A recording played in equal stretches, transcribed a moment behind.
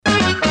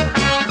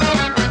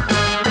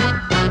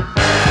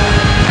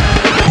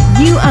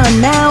You are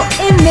now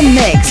in the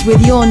mix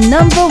with your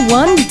number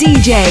one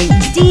DJ,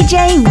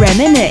 DJ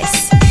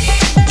Reminisce.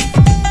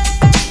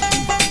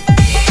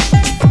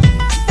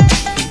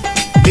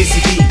 Dizzy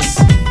Beats.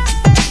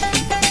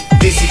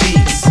 Dizzy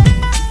Beats.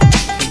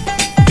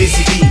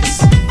 Dizzy Beats.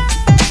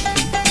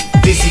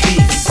 Dizzy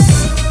Beats.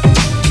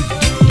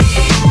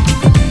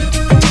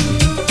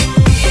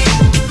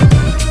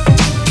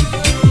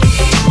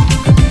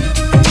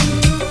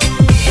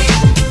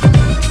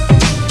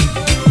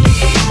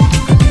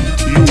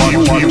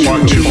 You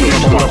want to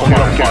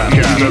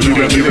podcast.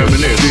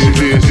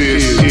 This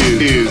is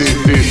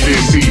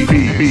Dizzy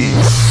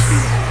Beats.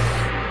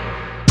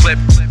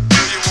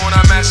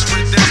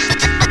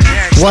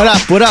 What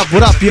up, what up,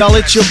 what up, y'all?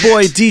 It's your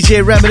boy,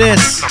 DJ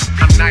Reminisce.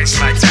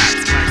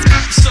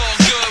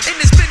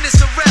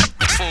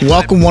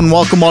 Welcome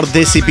all to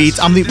Desi Beats.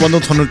 I'm the one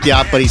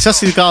Pari.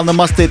 Sasrikal,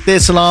 Namaste, Te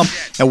Salam,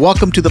 and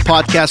welcome to the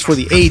podcast for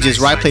the ages,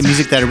 where I play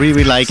music that I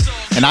really like,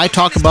 and I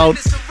talk about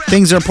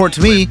things that are important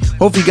to me.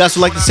 Hopefully you guys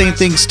will like the same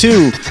things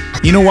too.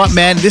 You know what,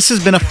 man? This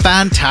has been a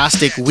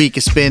fantastic week.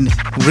 It's been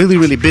really,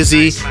 really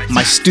busy.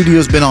 My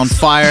studio's been on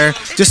fire.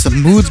 Just the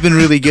mood's been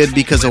really good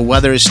because the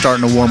weather is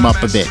starting to warm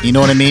up a bit. You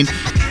know what I mean?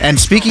 And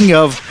speaking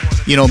of,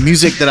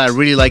 music that I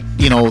really like,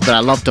 that I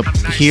love to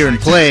hear and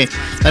play,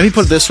 let me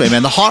put it this way,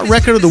 man. The hot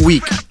record of the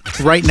week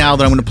right now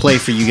that I'm going to play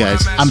for you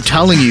guys, I'm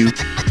telling you,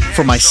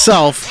 for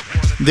myself,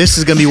 this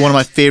is going to be one of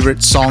my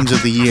favorite songs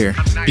of the year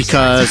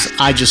because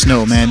I just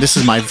know, man, this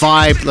is my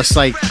vibe. Let's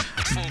like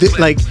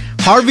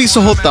Harvey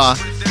Sahota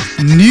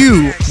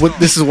knew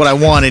this is what I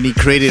wanted and he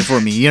created it for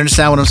me. You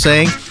understand what I'm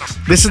saying?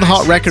 This is the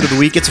hot record of the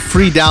week. It's a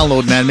free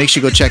download, man. Make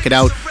sure you go check it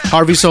out.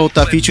 Harvey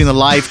Sahota featuring the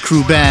live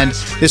crew band.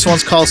 This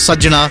one's called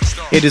Sajjana.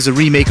 It is a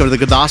remake of the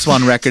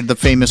Gurdaswan record, the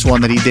famous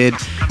one that he did.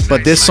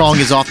 But this song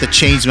is off the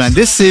chains, man.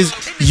 This is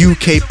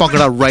UK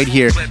Bhangra right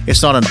here.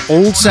 It's not an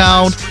old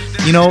sound.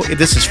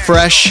 This is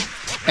fresh.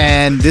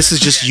 And this is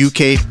just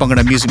UK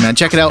Bhangra music, man.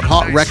 Check it out.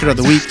 Hot record of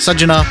the week.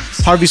 Sajjana,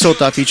 Harvey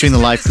Sahota featuring the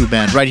live crew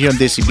band right here on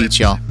Desi Beats,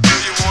 y'all.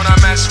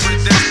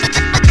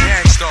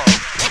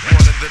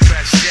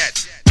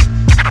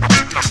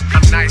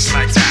 Nice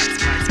like that.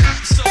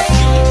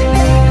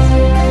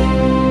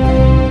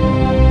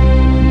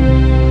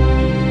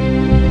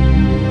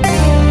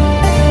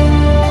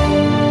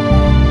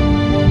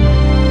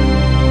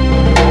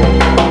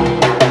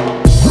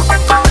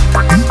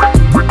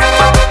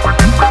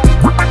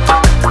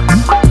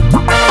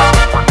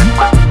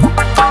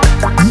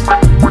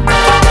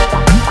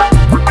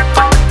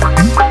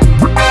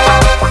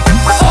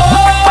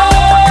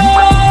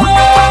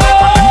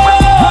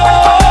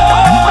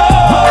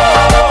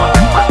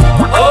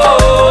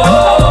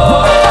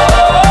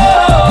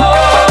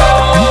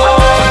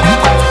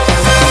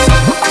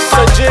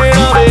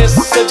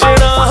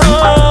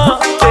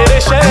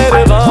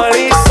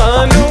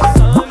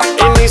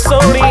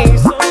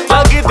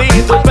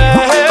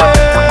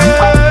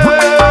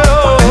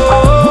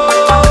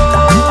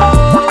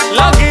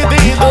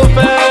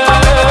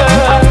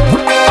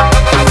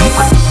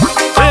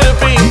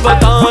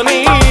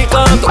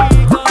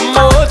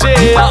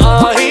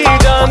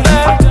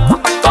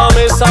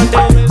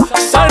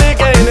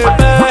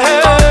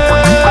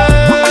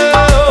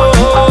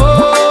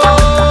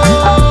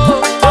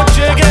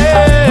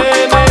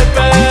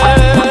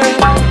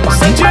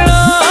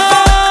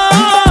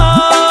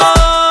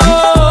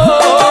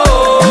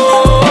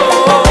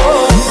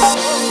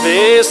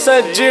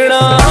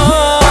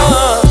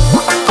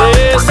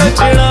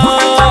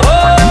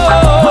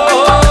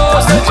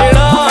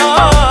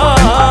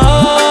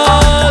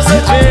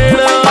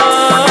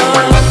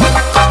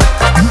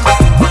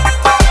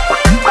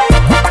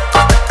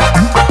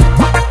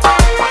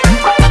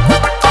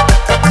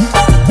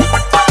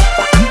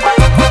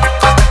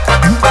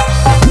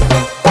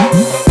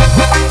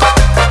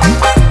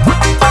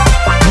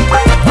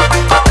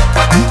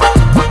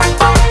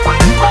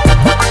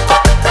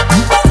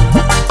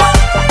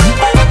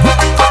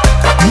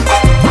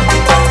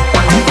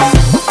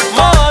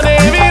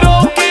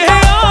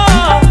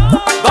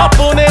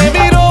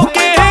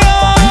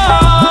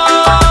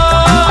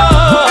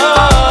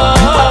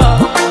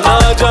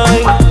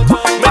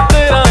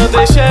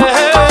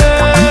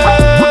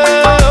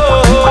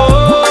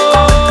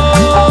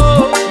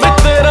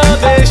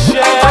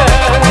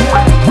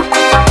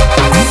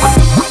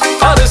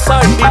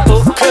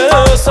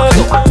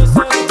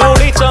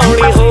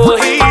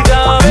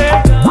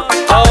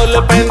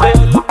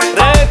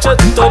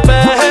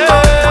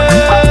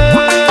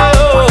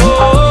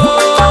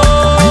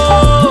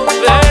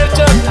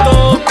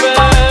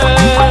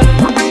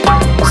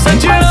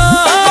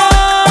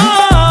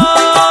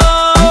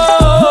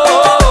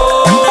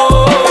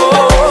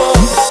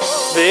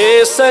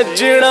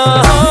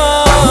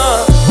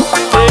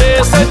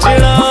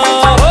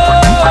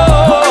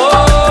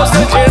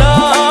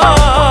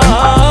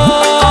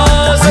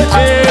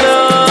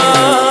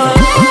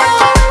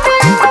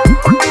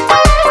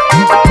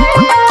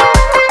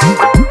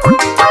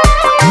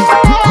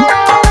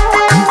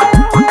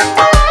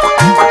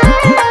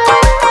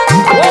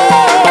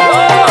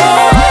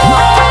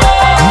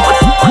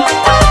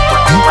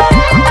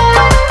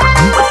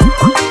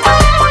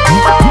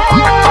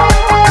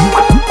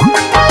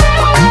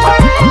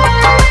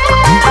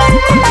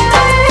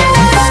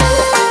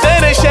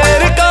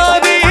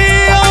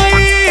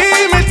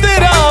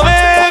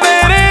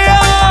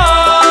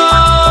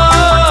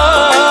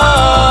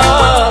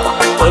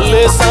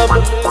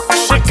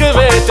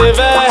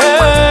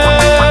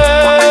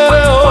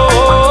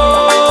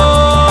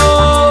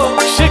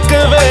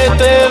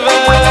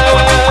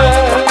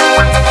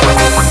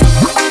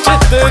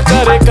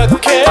 ਸਾਰੇ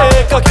ਕੱਖੇ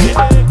ਕੱਖੇ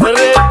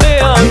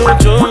ਰੇਤਿਆਂ ਨੂੰ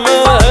ਚੁੰਮ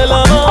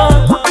ਲਵਾਂ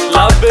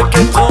ਲੱਭ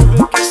ਕਿਥੋਂ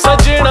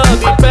ਸਜਣਾ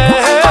ਦੀ ਪਹਿ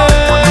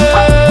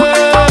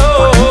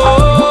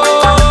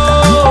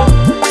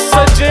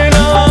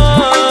ਸਜਣਾ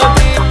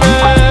ਦੀ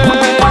ਪਹਿ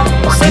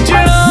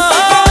ਸਜਣਾ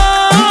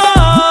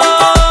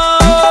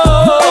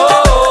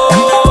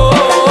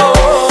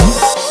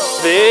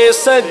ਵੇ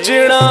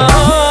ਸਜਣਾ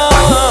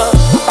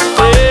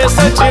ਵੇ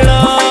ਸਜਣਾ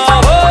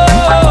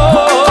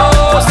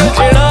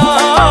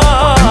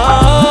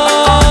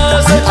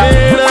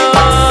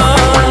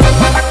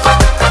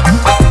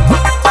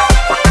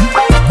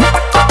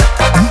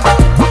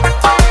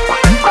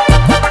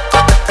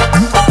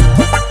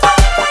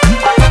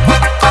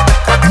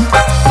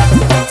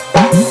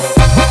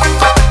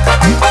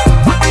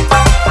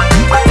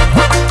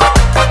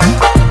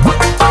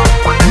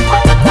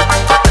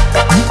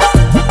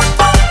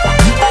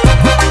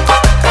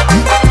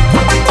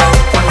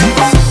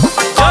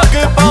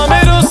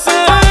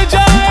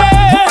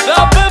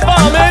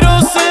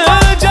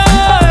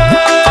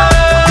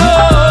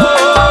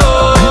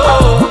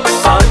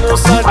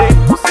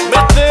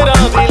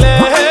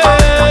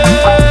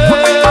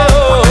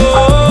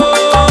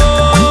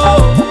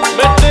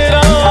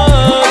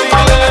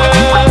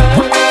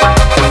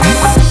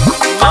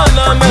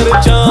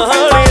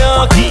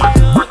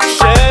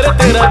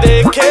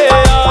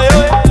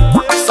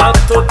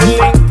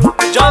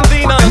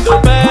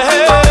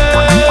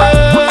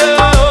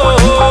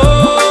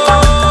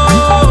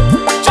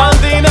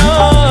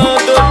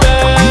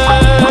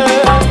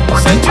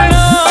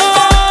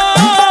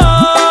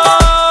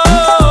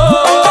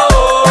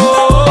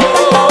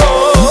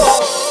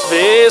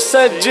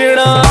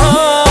ਸਜਣਾ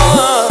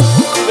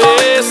ਵੇ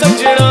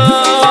ਸਜਣਾ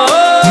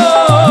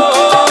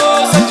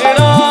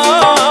ਸਜਣਾ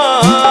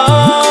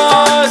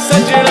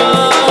ਸਜਣਾ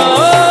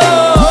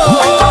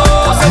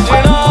ਸਜਣਾ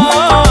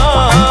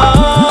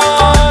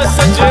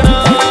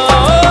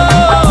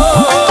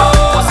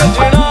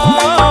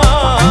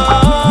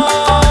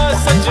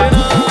ਸਜਣਾ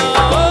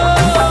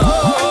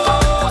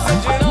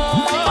ਸਜਣਾ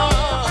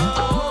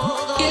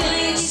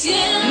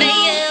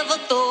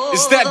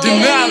It's that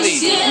Denali.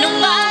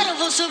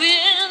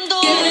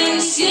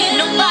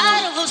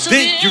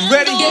 Think you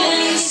ready?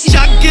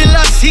 Chak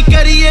lassi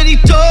kariye ni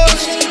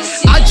toast.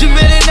 Aaj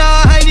mere na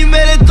hai ni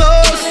mere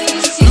dost.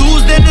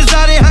 Roos de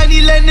nazare hai ni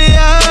lene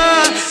aa.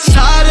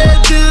 Sare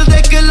dil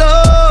de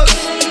close.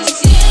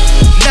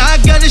 Na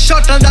gun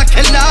shotan da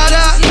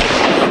khilara.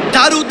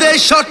 Daru de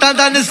shotan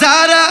da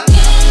nazara.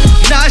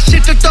 Na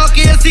shit talk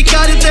asi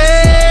karde.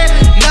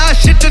 Na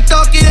shit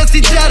talk asi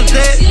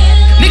jarde.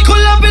 Ni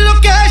khulla bi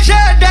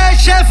location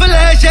dash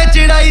flash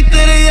chidai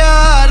tere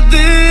yaar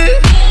di.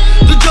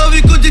 तू जो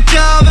भी कुछ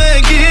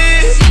चाहेगी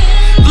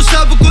तू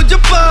सब कुछ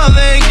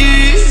पावेगी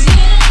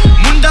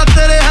मुंडा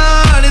तेरे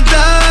हाण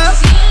दा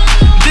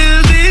दिल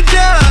दी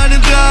जान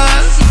दा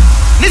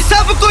नी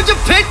सब कुछ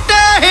फिट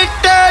है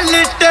हिट है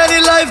लिट है नी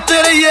लाइफ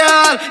तेरे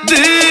यार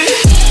दी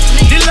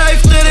नी लाइफ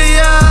तेरे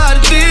यार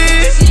दी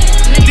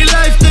नी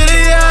लाइफ तेरे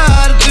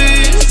यार दी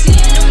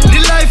नी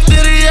लाइफ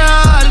तेरे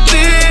यार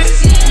दी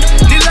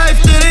नी लाइफ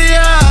तेरे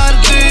यार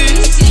दी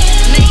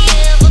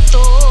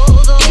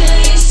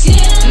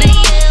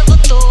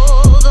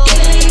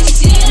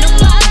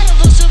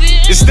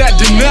It's that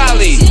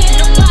Denali.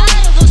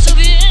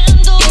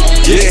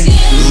 Yeah,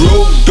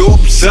 rope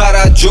dope,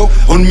 सारा joke.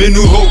 हुन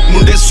मैनू hope,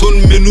 मुंडे सुन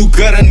मैनू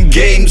Karan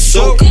game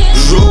soak.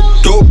 Rope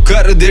dope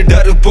कर दे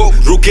डर पोक,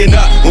 रुके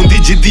ना हुंदी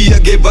जिद्दी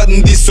अगे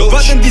बदन दी सोच.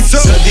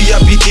 सदियां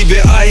बीती वे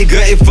आए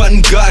गए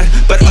फनकार,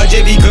 पर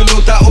अजे भी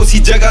खलोता उसी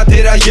जगह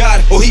तेरा यार.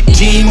 ओही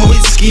टीम ओही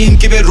स्कीम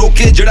कि वे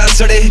रोके जड़ा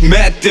सड़े.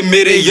 मैं ते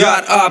मेरे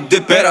यार आप दे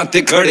पैरां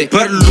ते खड़े.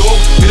 पर लोग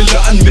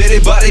मिलान मेरे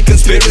बारे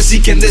conspiracy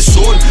कहंदे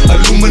सोन.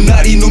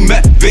 Illuminati नू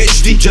मैं बेच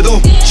दी जदों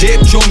जेब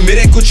चों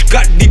मेरे कुछ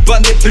कट दी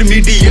पांदे फिर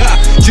मीडिया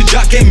च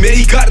जाके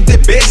मेरी कर दे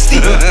बेइज्जती.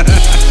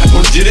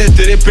 हुन जिने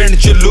तेरे पिंड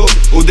च लोग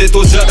ओदे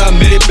तो ज्यादा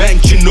मेरे बैंक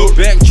च नोट.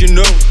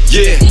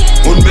 Yeah,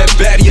 हुन मैं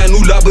बैरियां नू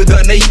लभदा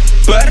नहीं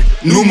पर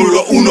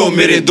numero uno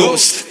मेरे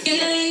दोस्त.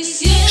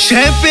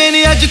 शैंपेन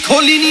अज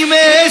खोली नी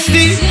मेस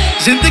दी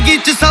जिंदगी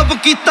च सब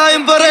कीता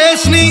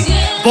एम्ब्रेस नी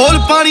बोल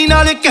पानी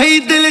नाल कई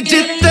दिल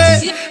जित्ते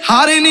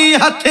हारे नी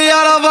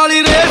हथियारा वाली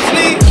रेस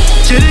नी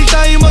चिल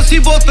टाइम असी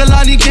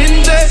बोतलां नी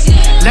गिंदे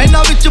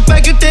लाइनां विच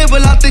पैग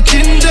टेबलां ते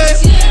चिंदे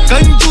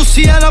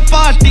कंजूसियां ना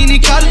पार्टी नी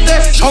करदे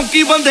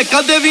शौकी बंदे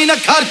कदे भी ना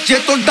खर्चे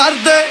तो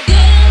डरदे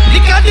नी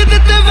कद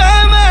दित्ते वे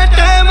मैं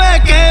टाइम है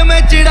के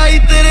मैं चिड़ाई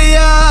तेरे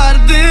यार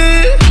दी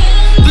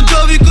तू जो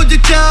भी कुछ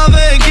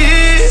चाहेगी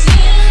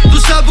तू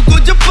सब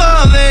कुछ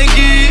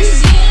पावेगी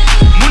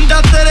मुंडा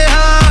तेरे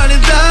हाण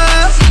दा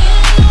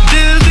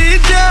दिल दी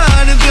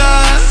जान दा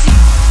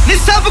नी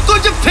सब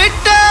कुछ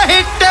फिट है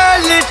हिट है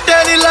लिट है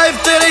नी लाइफ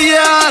तेरे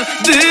यार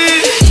दी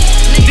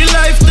नी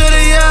लाइफ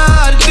तेरे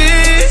यार दी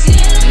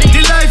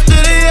नी लाइफ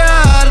तेरे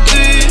यार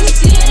दी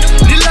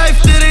नी लाइफ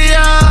तेरे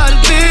यार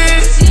दी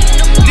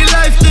नी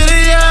लाइफ तेरे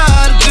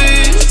यार दी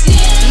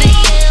Me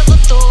llevo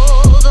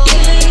todo,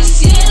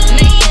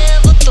 me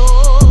llevo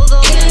todo.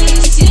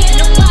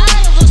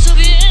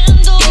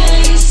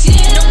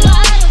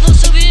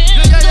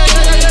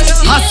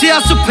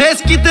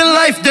 ਤੇ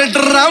ਲਾਈਫ ਦੇ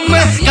ਡਰਾਮੇ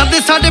ਕਦੇ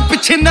ਸਾਡੇ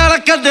ਪਿੱਛੇ ਨਾ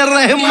ਕਦੇ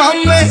ਰਹੇ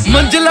ਮਾਮੇ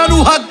ਮੰਜ਼ਿਲਾਂ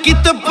ਨੂੰ ਹੱਕ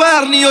ਕੀਤੇ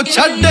ਪੈਰ ਨਹੀਂ ਉਹ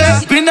ਛੱਡੇ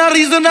ਬਿਨਾਂ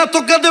ਰੀਜ਼ਨਾਂ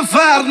ਤੋਂ ਕਦੇ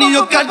ਫੈਰ ਨਹੀਂ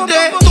ਉਹ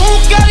ਕੱਢੇ ਤੂੰ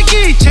ਕਰ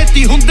ਗਈ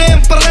ਛੇਤੀ ਹੁੰਦੇ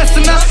ਇੰਪ੍ਰੈਸ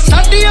ਨਾ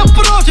ਸਾਡੀ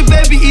ਅਪਰੋਚ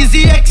ਬੇਬੀ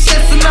ਈਜ਼ੀ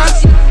ਐਕਸੈਸ ਨਾ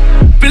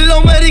ਬਿੱਲੋ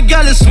ਮੇਰੀ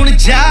ਗੱਲ ਸੁਣ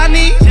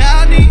ਜਾਨੀ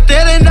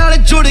ਤੇਰੇ ਨਾਲ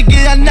ਜੁੜ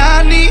ਗਿਆ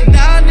ਨਾਨੀ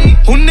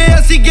ਹੁੰਨੇ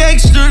ਅਸੀਂ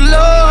ਗੈਂਗਸਟਰ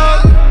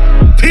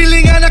ਲੋਕ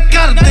ਫੀਲਿੰਗਾਂ ਨਾ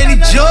ਕਰਦੇ ਨੀ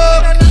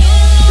ਜੋਕ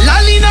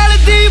ਲਾਲੀ ਨਾਲ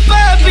ਦੀ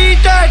ਬੇਬੀ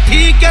ਤਾਂ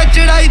ਠੀਕ ਹੈ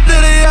ਚੜਾਈ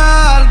ਤੇਰੇ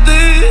ਯਾਰ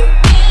ਦੀ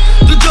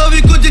ਤੂੰ ਜੋ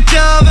ਵੀ ਕੁਝ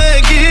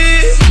ਚਾਹਵੇਗੀ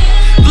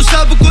ਤੂੰ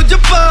ਸਭ ਕੁਝ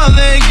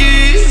ਪਾਵੇਂਗੀ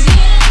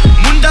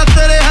ਮੁੰਡਾ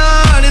ਤੇਰੇ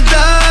ਹਾਣ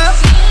ਦਾ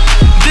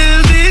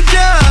ਦਿਲ ਦੀ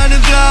ਜਾਨ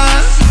ਦਾ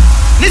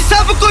ਨੀ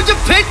ਸਭ ਕੁਝ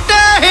ਫਿੱਟ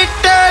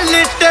ਹਿੱਟ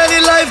ਲਿਟ ਦੀ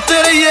ਲਾਈਫ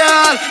ਤੇਰੇ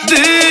ਯਾਰ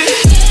ਦੀ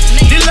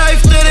ਨੀ ਲਾਈਫ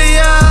ਤੇਰੇ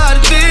ਯਾਰ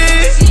ਦੀ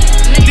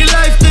ਨੀ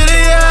ਲਾਈਫ ਤੇਰੇ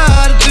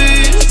ਯਾਰ ਦੀ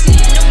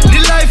ਨੀ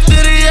ਲਾਈਫ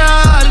ਤੇਰੇ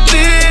ਯਾਰ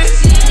ਦੀ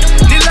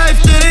ਨੀ ਲਾਈਫ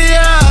ਤੇਰੇ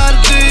ਯਾਰ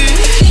ਦੀ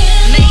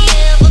Me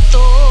llevo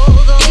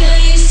todo,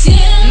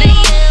 me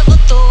llevo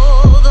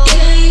todo,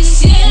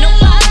 no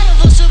paro,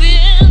 vou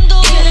subiendo,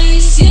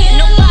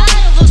 no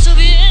paro, vou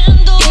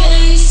subiendo.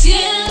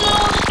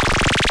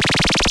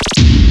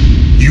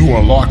 You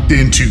are locked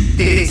into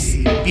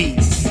Desi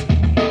Beats.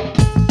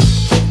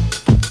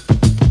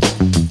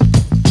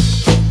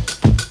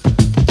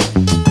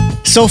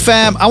 So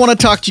fam, I want to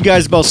talk to you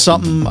guys about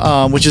something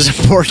which is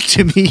important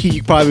to me.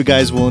 You probably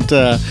guys won't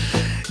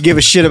give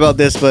a shit about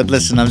this, but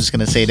listen, I'm just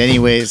going to say it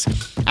anyways.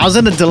 I was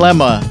in a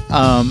dilemma.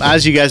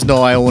 As you guys know,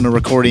 I own a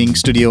recording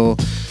studio.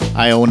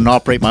 I own and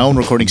operate my own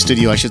recording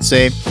studio, I should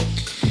say.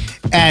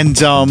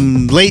 And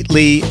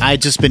lately,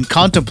 I've just been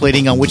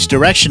contemplating on which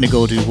direction to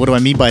go to. What do I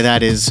mean by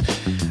that is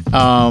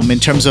in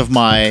terms of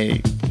my,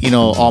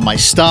 all my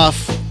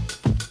stuff,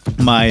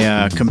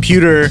 my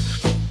computer.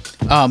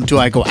 Do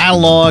I go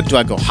analog? Do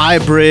I go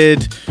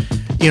hybrid?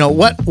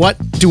 What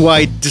do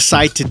I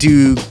decide to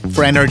do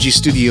for NRG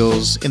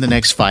Studios in the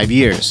next 5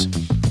 years?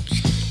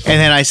 And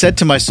then I said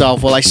to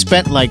myself, well, I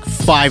spent like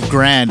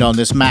 $5,000 on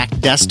this Mac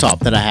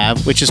desktop that I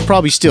have, which is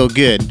probably still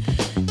good,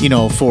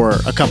 for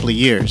a couple of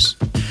years.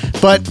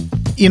 But,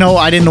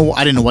 I didn't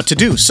know what to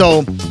do.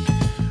 So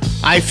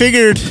I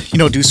figured,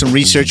 do some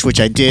research, which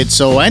I did.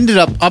 So I ended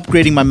up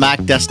upgrading my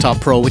Mac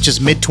Desktop Pro, which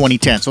is mid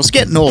 2010. So it's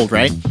getting old,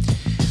 right?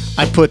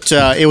 I put,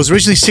 it was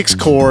originally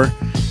 6-core.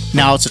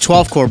 Now it's a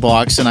 12-core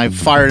box, and I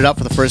fired it up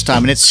for the first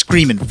time, and it's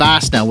screaming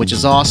fast now, which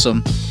is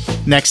awesome.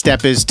 Next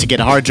step is to get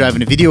a hard drive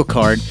and a video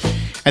card.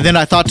 And then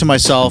I thought to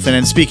myself, and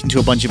then speaking to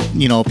a bunch of,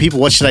 people,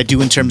 what should I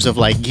do in terms of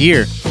like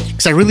gear?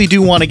 Because I really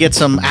do want to get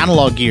some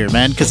analog gear,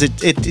 man, because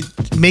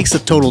it makes a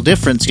total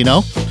difference,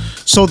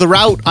 So the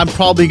route I'm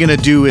probably going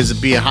to do is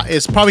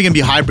it's probably going to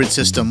be a hybrid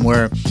system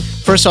where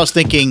first I was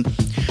thinking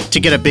to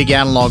get a big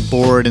analog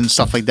board and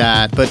stuff like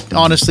that. But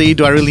honestly,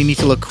 do I really need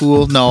to look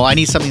cool? No, I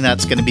need something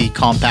that's going to be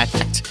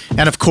compact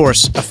and of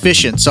course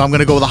efficient. So I'm going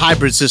to go with a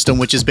hybrid system,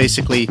 which is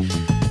basically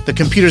the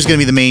computer is going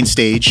to be the main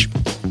stage.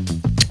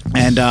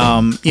 And,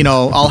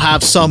 I'll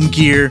have some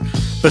gear,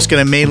 but it's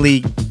going to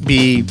mainly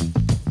be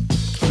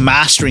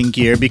mastering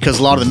gear because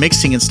a lot of the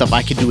mixing and stuff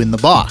I could do in the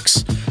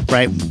box,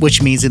 right?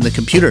 Which means in the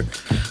computer.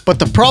 But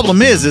the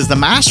problem is the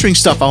mastering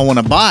stuff I want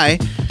to buy,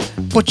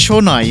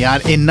 pochona yaar,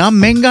 inna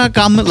menga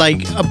kam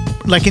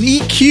like an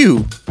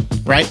EQ,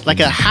 right? Like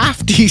a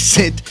half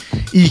decent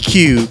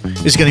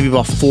EQ is going to be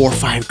about $4 or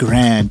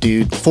 $5,000,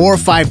 dude. $4 or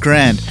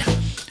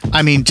 $5,000.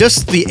 I mean,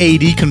 just the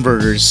AD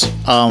converters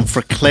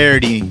for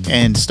clarity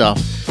and stuff,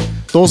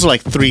 those are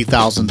like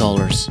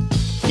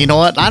 $3,000. You know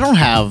what? I don't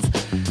have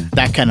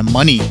that kind of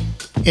money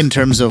in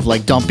terms of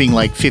like dumping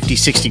like 50,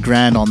 60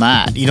 grand on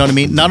that. You know what I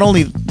mean? Not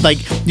only like,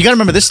 you gotta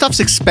remember this stuff's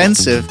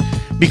expensive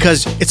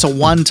because it's a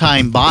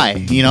one-time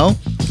buy,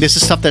 This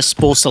is stuff that's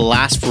supposed to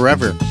last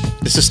forever.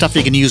 This is stuff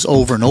you can use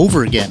over and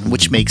over again,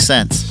 which makes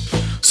sense.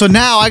 So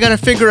now I gotta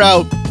figure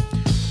out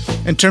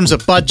in terms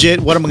of budget,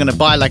 what am I gonna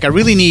buy? Like I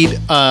really need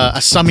a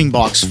summing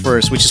box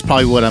first, which is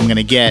probably what I'm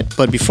gonna get.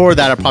 But before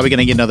that, I'm probably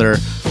gonna get another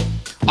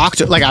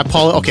Octo. Like I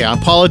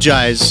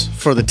apologize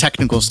for the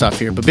technical stuff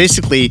here, but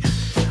basically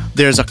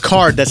there's a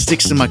card that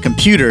sticks to my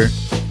computer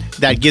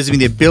that gives me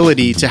the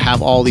ability to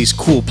have all these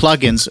cool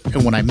plugins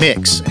when I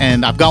mix.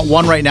 And I've got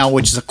one right now,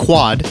 which is a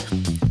quad,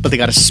 but they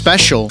got a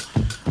special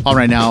on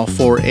right now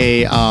for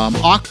a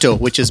Octo,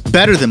 which is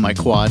better than my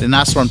quad. And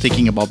that's what I'm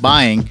thinking about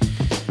buying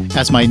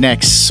as my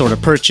next sort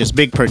of purchase,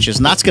 big purchase.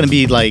 And that's going to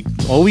be like,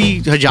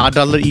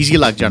 $1,000 easy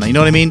lag jana. You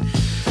know what I mean?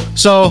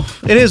 So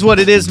it is what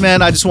it is,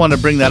 man. I just wanted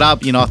to bring that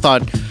up. I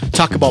thought,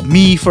 talk about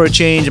me for a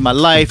change in my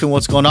life and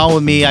what's going on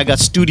with me. I got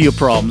studio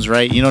problems,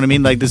 right? You know what I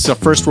mean? Like this is a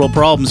first world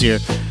problems here.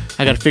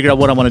 I got to figure out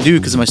what I want to do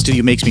because my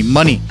studio makes me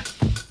money.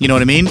 You know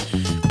what I mean?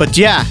 But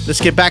yeah, let's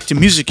get back to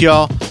music,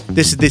 y'all.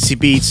 This is Desi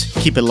Beats.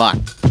 Keep it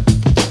locked.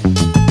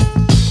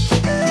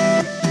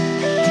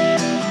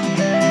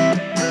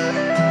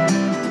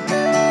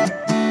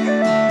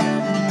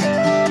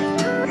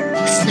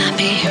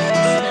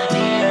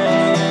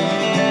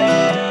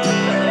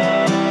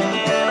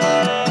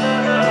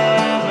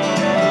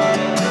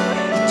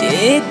 Yeah.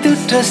 ये तू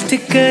trust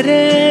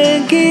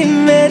करेंगी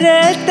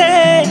मेरे ते,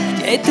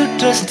 ये तू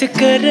trust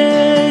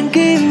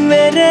करेंगी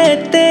मेरे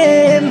ते,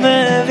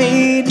 मैं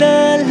भी ना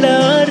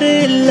लार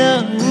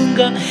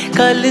लाऊंगा।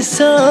 कल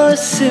सो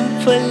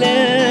सिंपल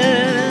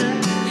है,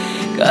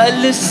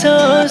 कल सो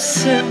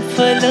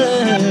सिंपल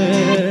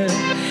है,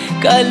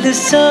 कल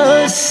सो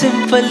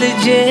सिंपल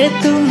जे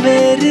तू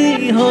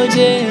मेरी हो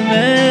जे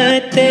मैं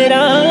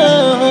तेरा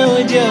हो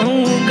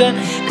जाऊंगा।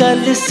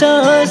 कल सो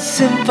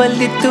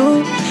सिंपल तू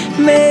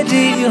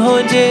मेरी हो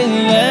जे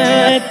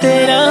मैं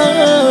तेरा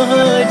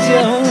हो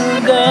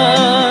जाऊंगा।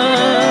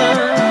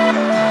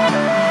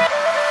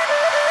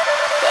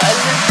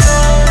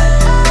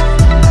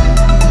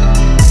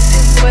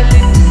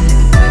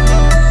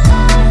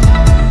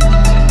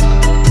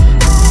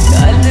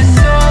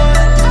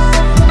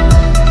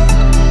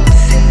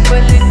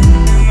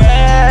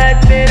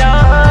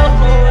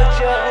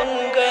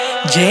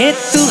 जे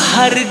तू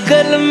हर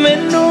गल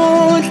मैनू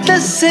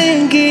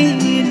दसेंगी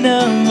ना,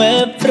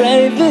 मैं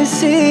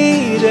प्राइवेसी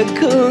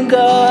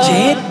रखूंगा।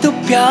 जे तू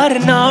प्यार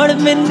नाल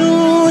मैनू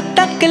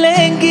तक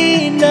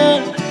लेंगी ना,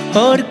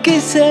 और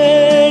किसे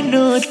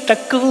नू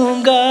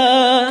तकूंगा।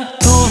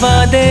 तू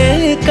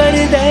वादे कर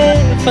दे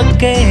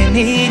पक्के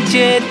नी,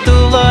 जे तू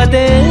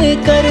वादे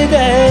कर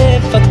दे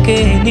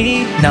पक्के नी,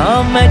 ना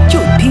मैं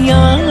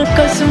झूठियां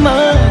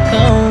कसमां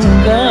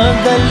खाऊंगा।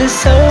 गल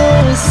सो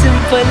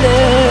सिंपल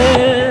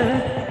है,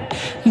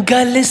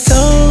 गल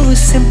सो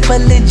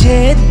सिंपल जे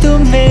तू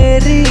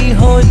मेरी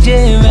हो जे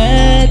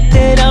मैं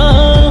तेरा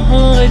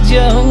हो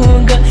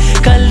जाऊंगा।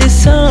 गल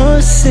सो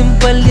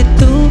सिंपल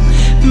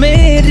तू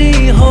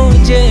मेरी हो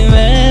जे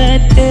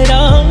मैं तेरा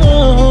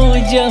हो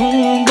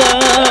जाऊंगा।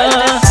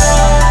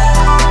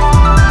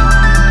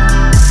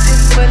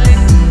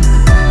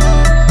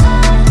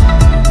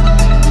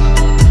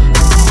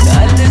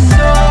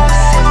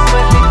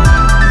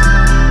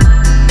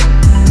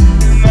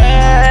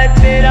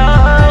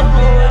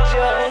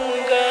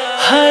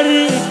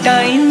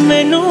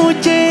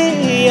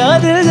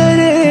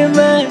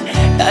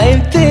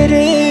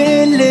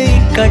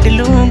 कट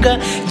लूंगा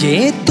जे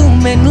तू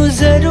मैनू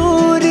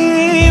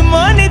जरूरी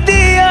मान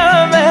दिया,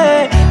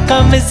 मैं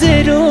कम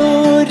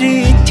जरूरी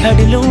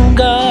छड़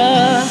लूंगा।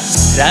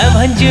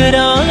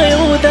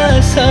 रांझराओं दा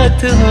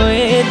साथ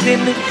होए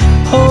दिन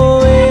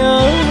होए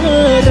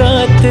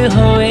रात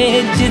होए,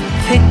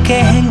 जिथे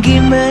कहेंगी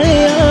मैं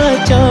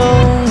आ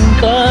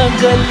जाऊंगा।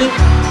 गल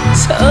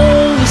सो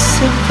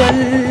सिंपल,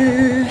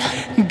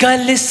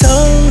 गल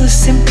सो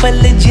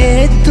सिंपल जे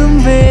तू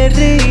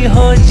मेरी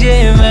हो जे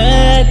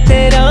मैं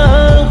तेरा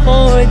हो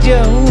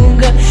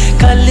जाऊंगा।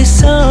 गल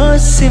सो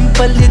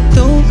सिंपल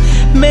तू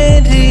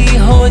मेरी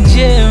हो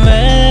जे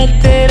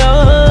मैं तेरा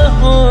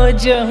हो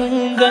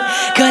जाऊंगा।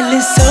 गल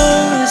सो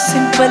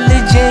सिंपल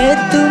जे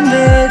तू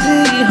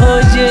मेरी हो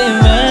जे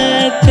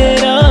मैं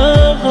तेरा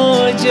हो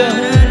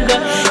जाऊंगा।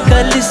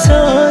 गल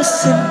सो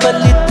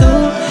सिंपल तू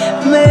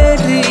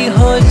मेरी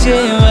हो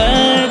जे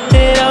मैं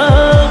तेरा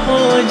हो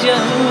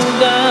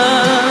जाऊंगा।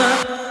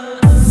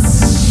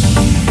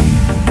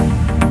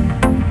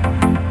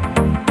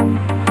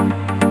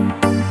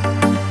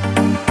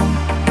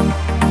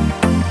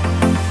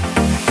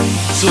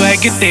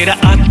 स्वैग तेरा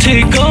हथ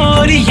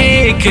गोरिए,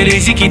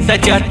 क्रेज़ी कीता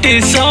जट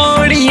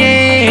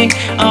सोनिए।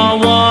 I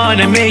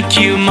wanna make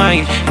you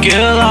mine,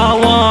 girl, I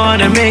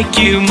wanna make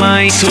you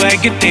mine.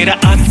 Swag तेरा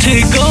हथ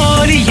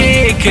गोरिए,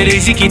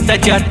 क्रेज़ी कीता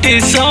जट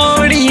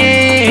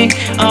सोनिए।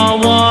 I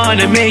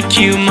wanna make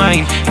you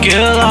mine,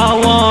 girl, I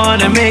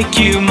wanna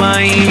make you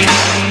mine.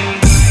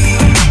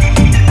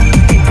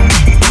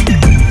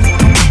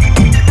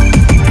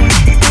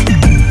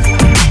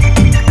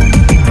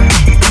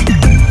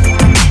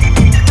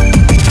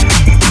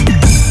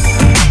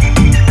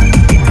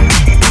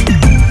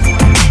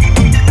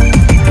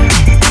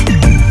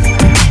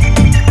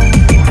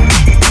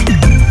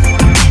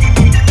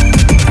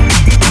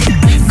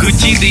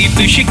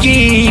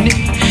 शकीन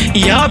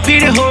या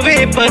फिर होवे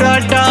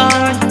पराठा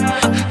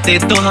ते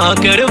तुहां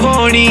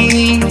करवानी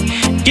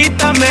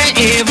कीता मैं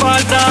ए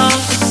वादा।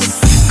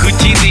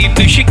 कुछ दी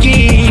तू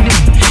शकीन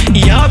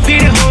या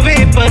फिर होवे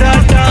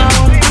पराठा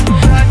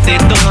ते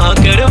तुहां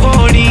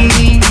करवानी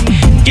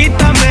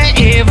कीता मैं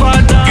ए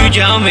वादा। क्यों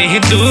जावें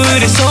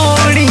दूर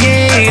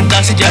सोनिए,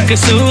 दस जा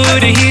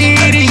कसूर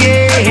हीरिए।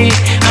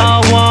 I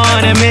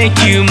wanna make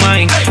you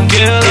mine,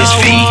 girl, I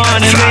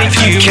wanna make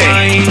you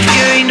mine.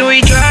 You know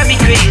you drive me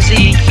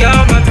crazy,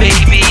 you're my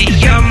baby,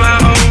 you're my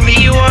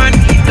only one.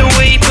 The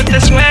way you put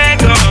the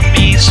swag on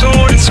me,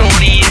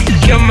 Sony,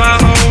 you're my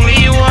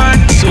only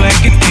one.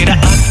 Swag tera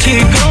hath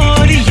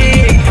goriye,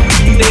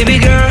 baby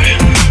girl,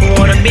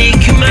 wanna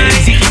make you mine.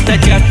 Crazy kita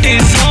jatt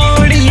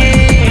soniye,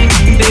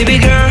 baby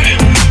girl,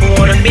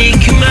 wanna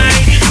make you mine.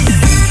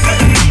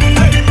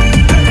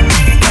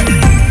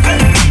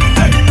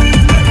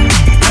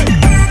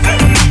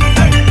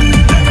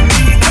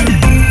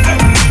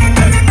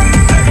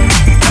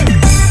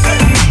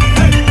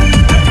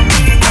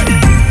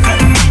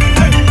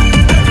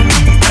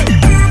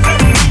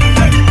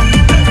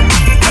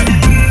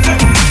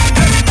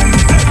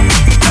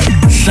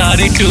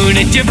 सारी टून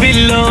च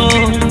बिल्लो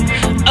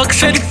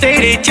अक्सर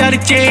तेरे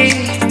चर्चे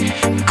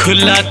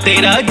खुला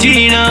तेरा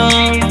जीना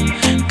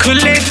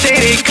खुले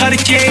तेरे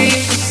खर्चे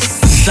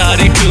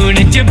सारी टून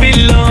च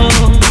बिल्लो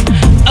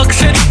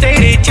अक्सर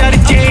तेरे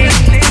चर्चे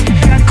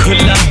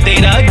खुला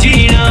तेरा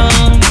जीना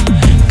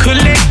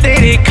खुले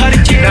तेरे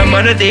खर्चे ना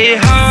मन दे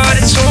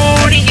हार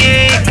सोनिए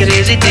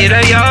क्रेजी तेरा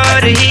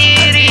यार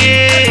हीरिए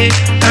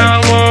I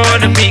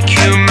wanna make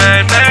you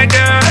mine my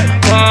girl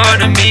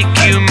wanna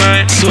make you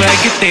mine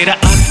swag तेरा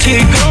हथ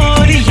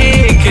गोरिए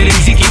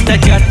क्रेजी कीता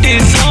जट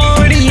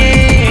सोनिए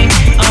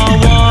I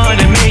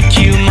wanna make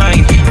you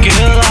mine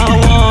girl I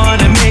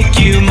wanna make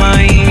you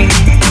mine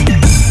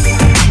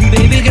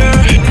baby girl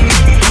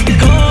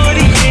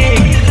गोरिए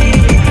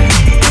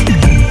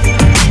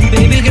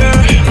baby girl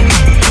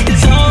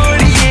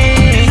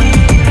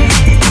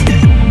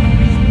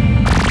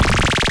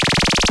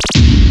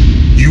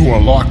You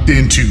are locked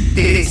into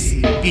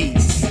Desi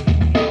Beats.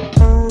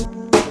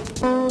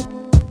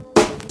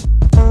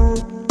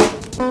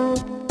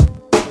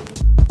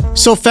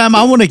 So, fam,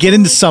 I want to get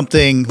into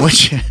something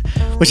which I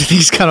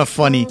think is kind of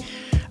funny.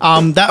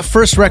 That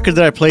first record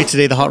that I played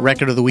today, the Hot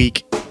Record of the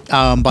Week,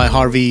 by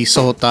Harvey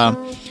Sohota.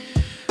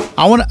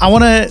 I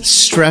want to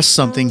stress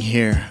something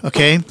here,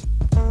 okay?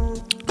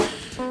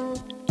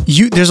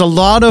 There's a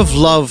lot of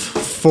love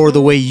for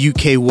the way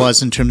UK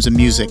was in terms of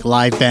music,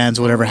 live bands,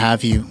 whatever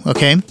have you,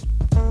 okay?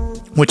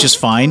 Which is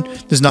fine.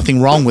 There's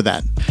nothing wrong with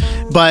that.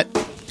 But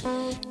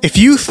if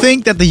you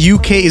think that the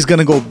UK is going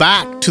to go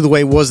back to the way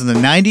it was in the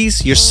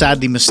 90s, you're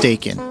sadly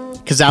mistaken.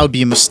 Because that would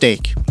be a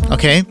mistake,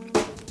 okay?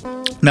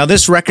 Now,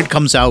 this record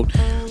comes out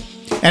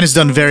and it's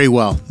done very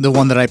well. The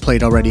one that I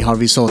played already,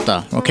 Harvey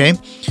Sohota, okay?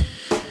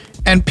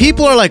 And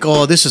people are like,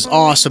 oh, this is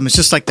awesome. It's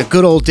just like the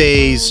good old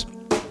days.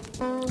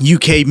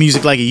 UK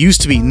music like it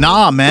used to be.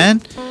 Nah, man.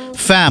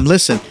 Fam,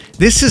 listen.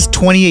 This is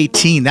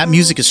 2018. That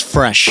music is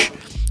fresh.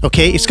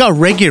 Okay, it's got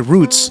reggae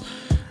roots,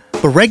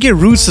 but reggae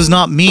roots does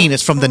not mean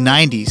it's from the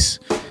 90s.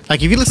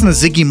 Like if you listen to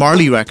Ziggy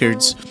Marley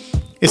records,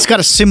 it's got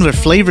a similar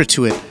flavor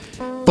to it,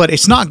 but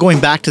it's not going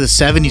back to the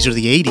 70s or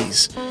the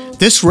 80s.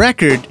 This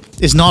record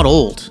is not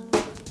old,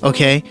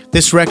 okay?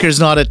 This record is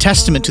not a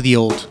testament to the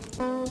old.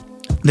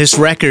 This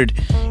record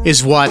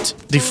is what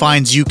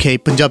defines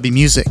UK Punjabi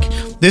music.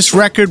 This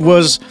record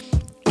was,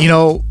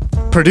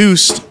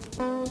 produced,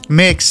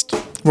 mixed,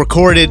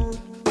 recorded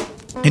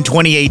in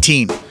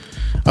 2018.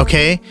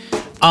 Okay,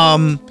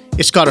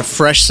 it's got a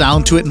fresh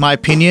sound to it, in my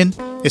opinion.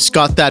 It's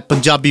got that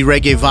Punjabi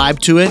reggae vibe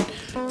to it.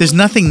 There's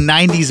nothing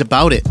 90s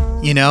about it,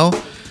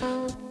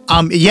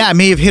 I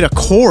may have hit a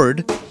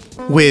chord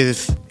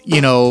with,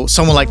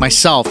 someone like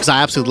myself, because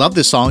I absolutely love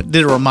this song.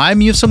 Did it remind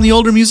me of some of the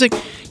older music?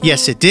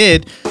 Yes, it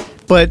did.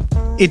 But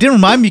it didn't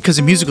remind me because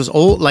the music was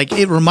old. Like,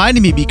 it reminded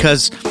me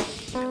because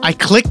I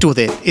clicked with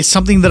it. It's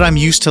something that I'm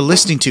used to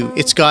listening to.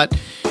 It's got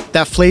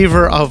that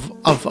flavor of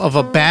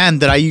a band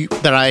that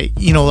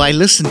I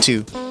listen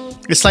to.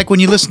 It's like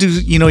when you listen to,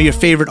 your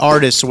favorite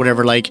artists or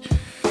whatever, like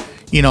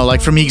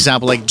for me,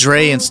 example, like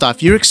Dre and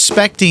stuff, you're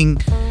expecting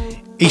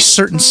a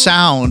certain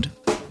sound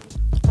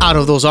out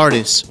of those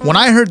artists. When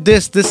I heard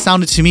this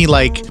sounded to me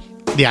like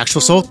the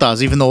actual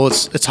Sohotas, even though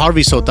it's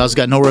Harvey Sohota, it's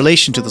got no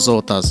relation to the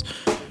Sohotas,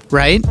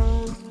 right?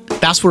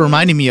 That's what it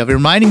reminded me of. It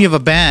reminded me of a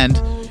band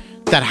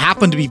that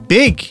happened to be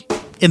big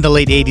in the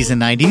late 80s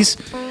and 90s.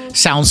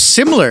 Sounds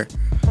similar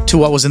to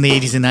what was in the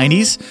 80s and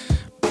 90s,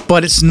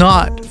 but it's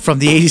not from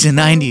the 80s and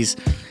 90s.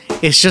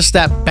 It's just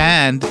that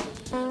band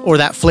or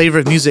that flavor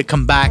of music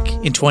come back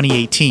in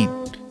 2018.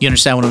 You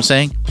understand what I'm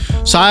saying?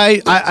 So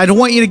I don't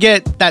want you to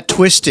get that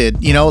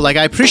twisted, like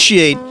I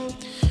appreciate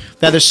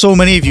that there's so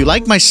many of you,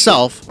 like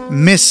myself,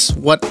 miss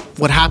what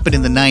happened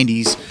in the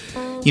 90s,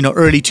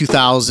 early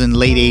 2000s,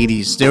 late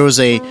 80s. There was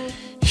a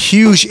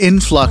huge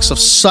influx of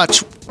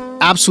such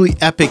absolutely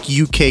epic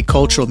UK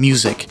cultural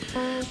music.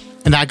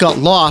 And I got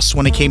lost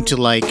when it came to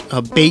like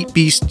a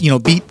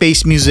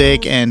beat-based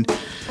music and,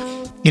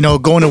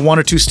 going to one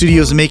or two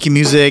studios and making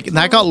music. And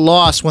I got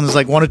lost when there's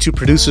like one or two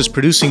producers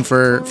producing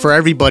for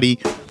everybody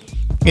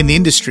in the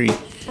industry.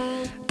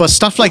 But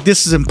stuff like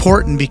this is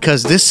important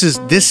because this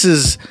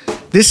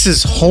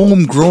is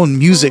homegrown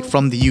music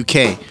from the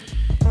UK,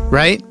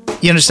 right?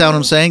 You understand what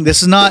I'm saying?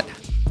 This is not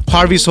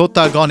Harvey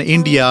Sohota gone to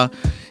India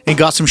and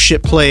got some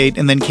shit played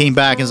and then came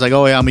back and is like,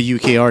 oh yeah, I'm a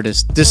UK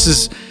artist. This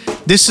is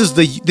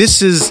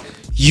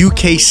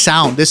UK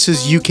sound. This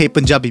is UK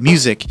Punjabi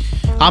music.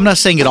 I'm not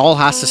saying it all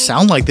has to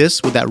sound like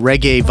this with that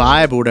reggae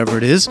vibe or whatever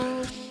it is.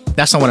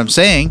 That's not what I'm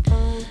saying.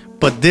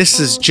 But this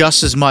is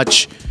just as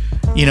much,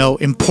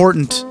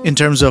 important in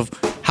terms of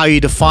how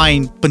you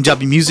define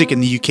Punjabi music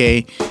in the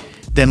UK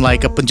than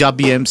like a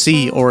Punjabi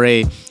MC or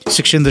a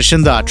Sikshindar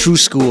Shinda, True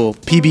School,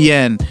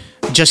 PBN,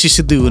 Jussi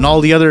Sidhu, and all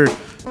the other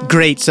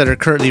greats that are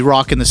currently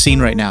rocking the scene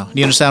right now. Do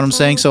you understand what I'm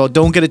saying? So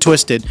don't get it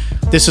twisted.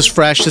 This is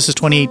fresh. This is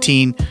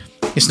 2018.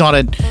 It's not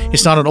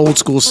an old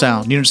school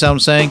sound. You understand what I'm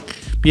saying?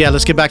 But yeah,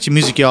 let's get back to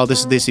music, y'all. This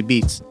is Desi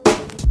Beats.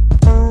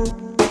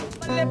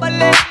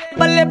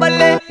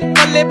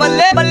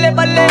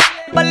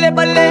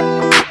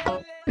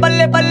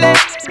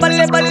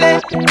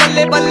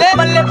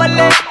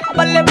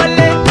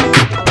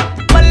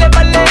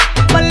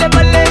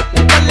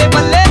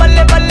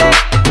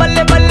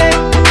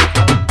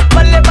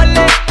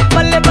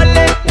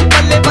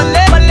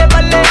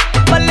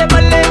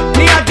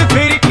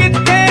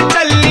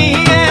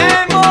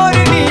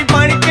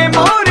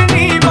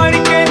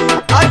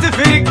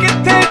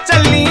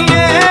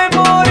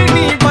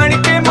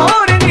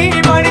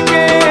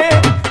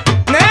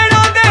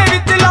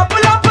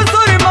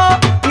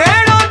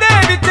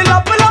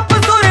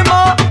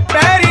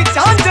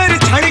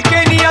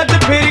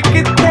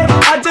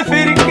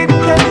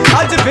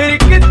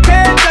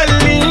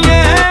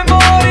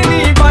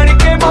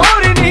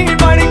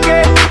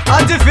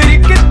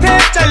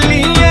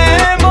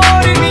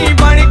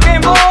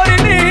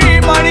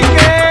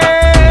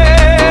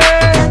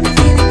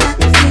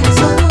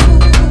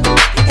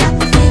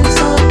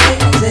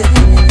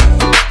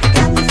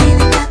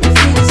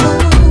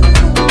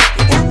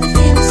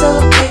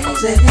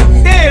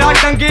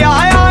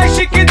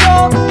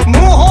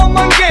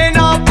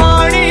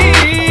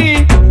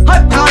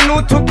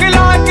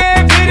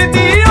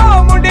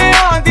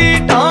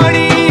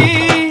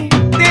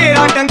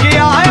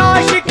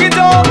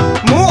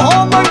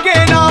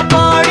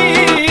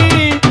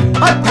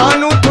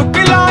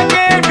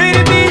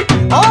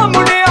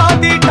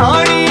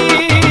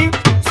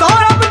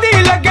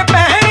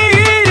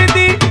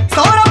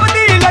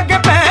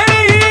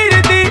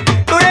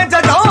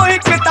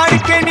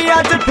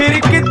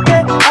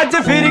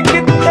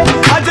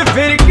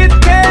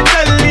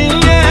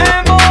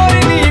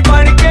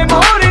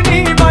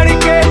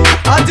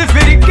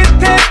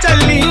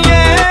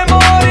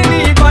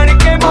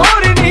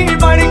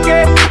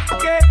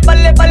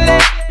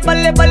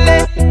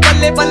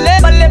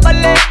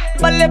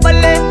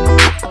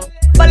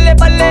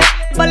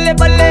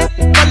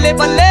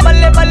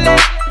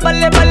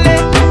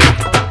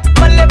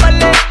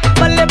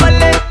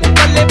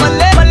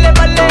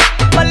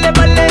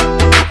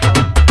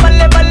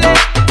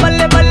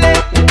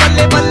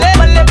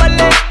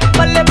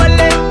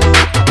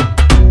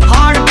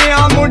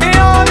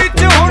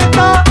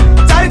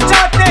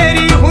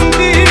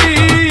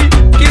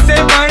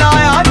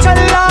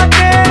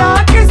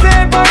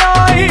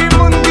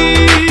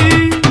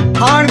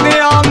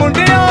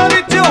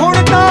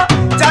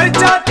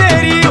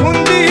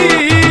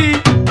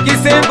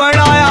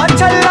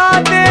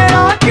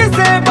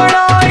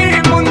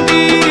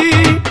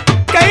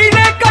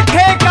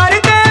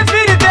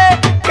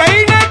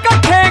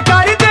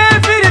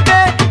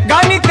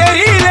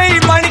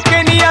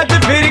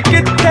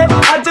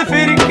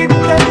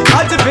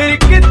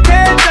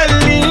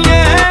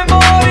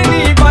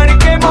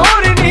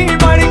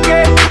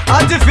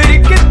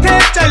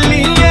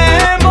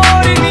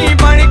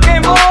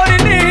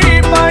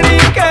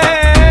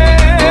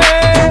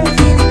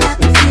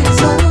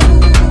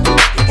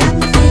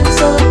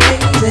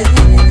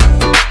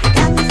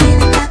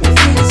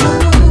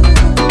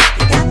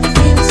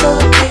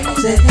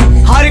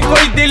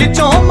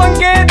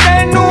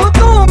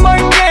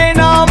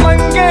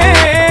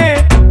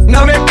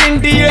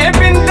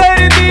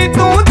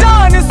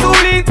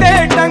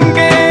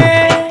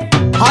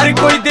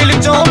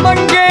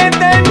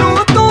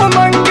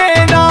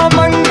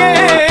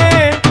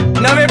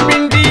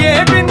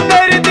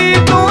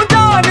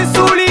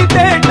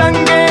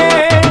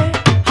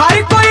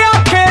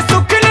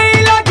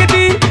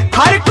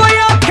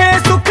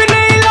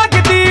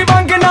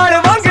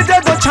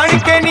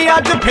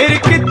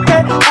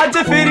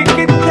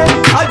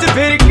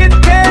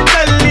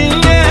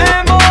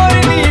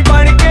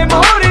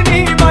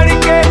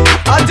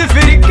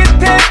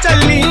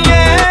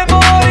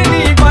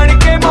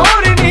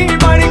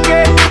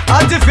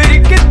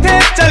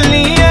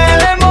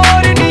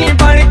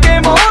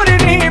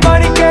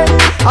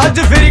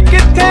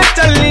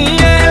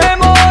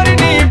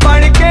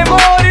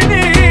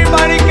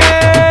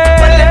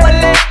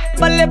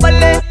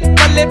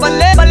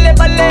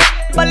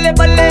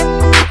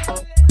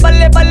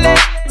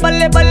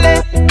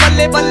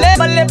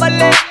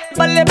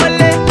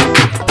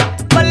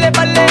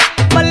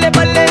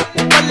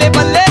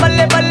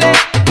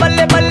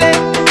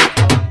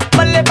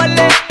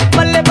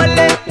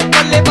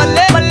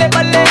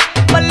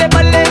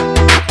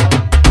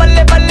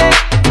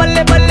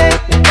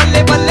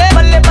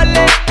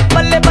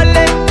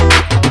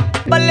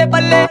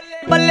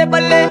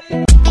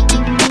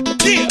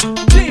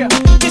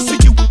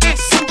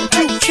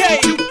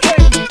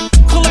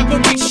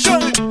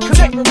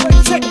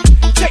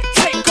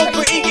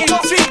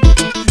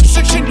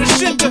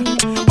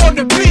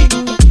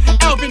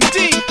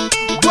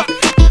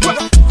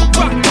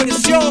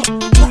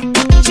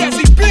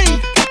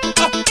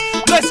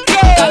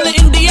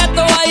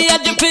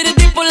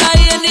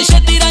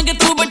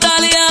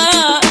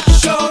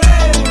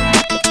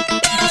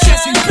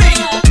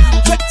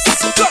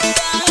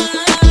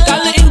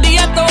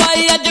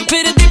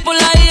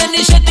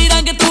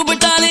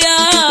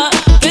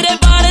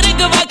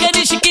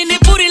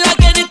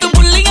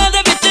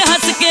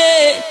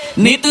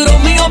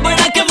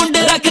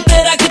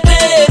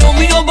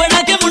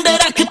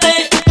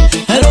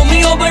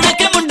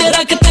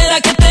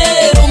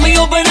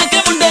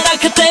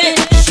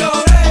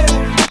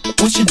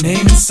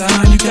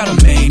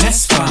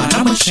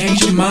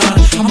 your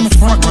mind. I'm a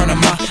front runner,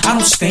 I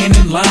don't stand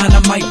in line. I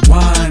might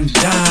wine,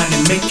 dine,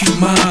 and make you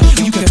mine.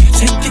 You can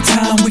take your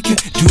time, we can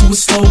do it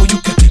slow. You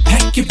can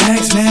pack your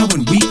bags now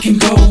and we can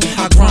go.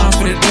 I grind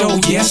for the dough,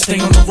 yeah, I stay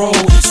on the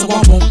road. So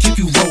I won't give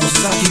you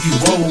roses, I'll give you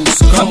rose.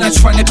 I'm not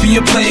trying to be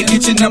a player,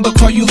 get your number,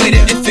 call you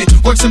later. If it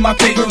works in my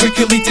favor, it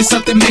could lead to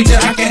something major.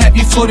 I can have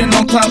you floating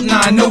on cloud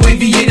nine, no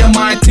aviator.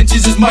 My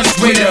intentions is much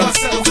greater.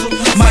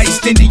 My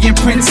East Indian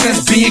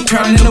princess being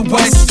crowned in the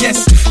West,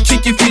 yes.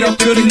 Kick your feet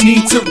up, feel the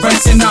need to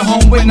rest. In our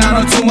home with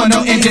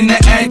 90210 engine the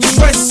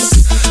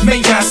address.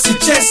 May I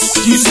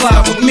suggest you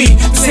slide with me,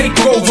 take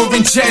over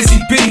in Jazzy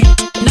B.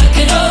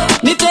 नखरो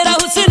नी तेरा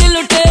हुस्न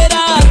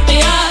लुटेरा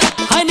पिया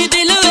हाय नी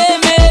दिल वे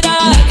मेरा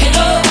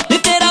नखरो नी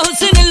तेरा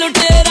हुस्न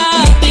लुटेरा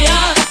पिया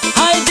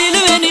हाय दिल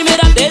वे नी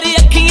मेरा तेरी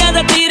अखियां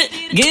दा तीर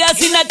गया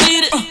सी ना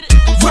तीर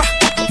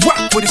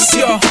rock with it's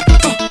your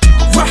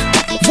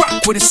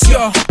rock with it's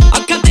your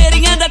अखियां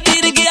तेरियां दा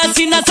तीर गया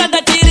सी ना साडा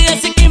तीर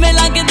अस किवें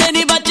लगदे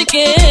नी बच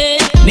के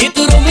नी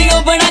तू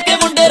रोमियो बना के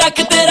मुंडे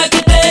रखते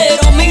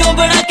रोमियो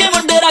बना के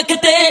मुंडे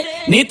रखते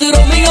नी तू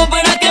रोमियो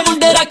बना के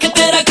मुंडे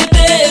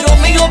रखते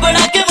रोमियो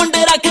बना के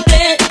मुंडे रखते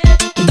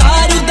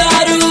दारू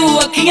दारू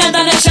अखियां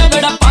दा नशा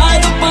बड़ा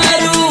पारू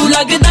पारू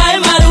लगदा है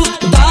मारू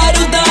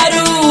दारू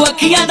दारू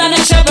अखियां दा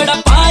नशा बड़ा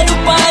पारू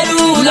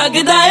पारू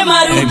लगदा है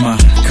मारू Hey ma,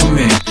 come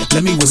in,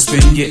 let me whisper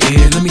in your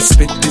ear. Let me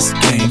spit this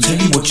game, tell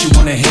me what you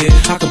wanna hear.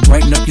 I can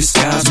brighten up your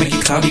skies, make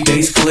your cloudy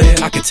days clear.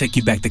 I can take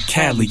you back to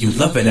Cali, you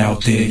love it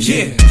out there,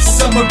 yeah.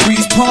 Summer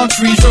breeze, palm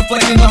trees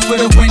reflecting off of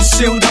the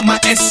windshield of my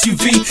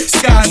SUV.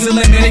 Sky's the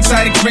limit,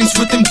 exotic drinks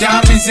with them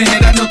diamonds in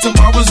it. I know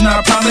tomorrow's not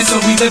a promise, so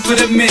we live for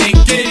the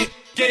minute. Get it,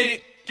 get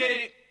it, get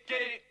it,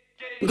 get it.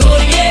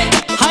 गोरिये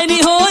हाय नी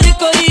होर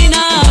कोई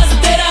ना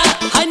तेरा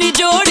हाय नी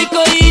जोड़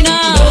कोई ना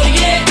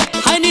गोरिये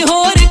हाय नी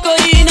होर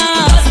कोई ना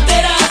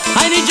तेरा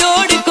हाय नी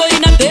जोड़ कोई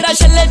ना तेरा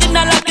छल्ले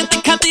जिन्ना लक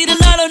तिखा तीर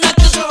नालों नक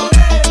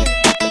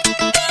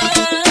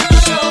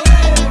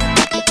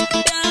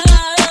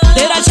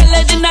तेरा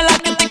छल्ले जिन्ना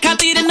लक तिखा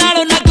तीर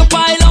नालों नक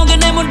पाए लौंग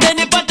ने मुंडे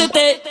ने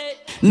पटते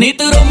नी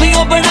तू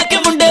रोमियो बना के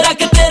मुंडे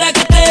रखते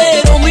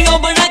रोमियो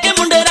बना के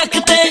मुंडे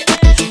रखते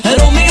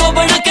रोमियो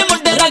बना के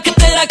मुंडे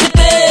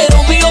रखते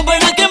रोमियो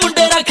बना के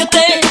मुंडे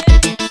रखते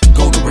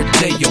Go to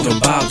Rodeo to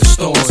buy the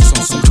stores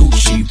on some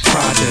Gucci,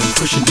 Prada,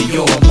 Christian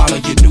Dior. Model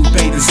your new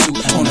bathing suit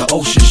on the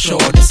ocean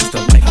shore. This is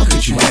the life, how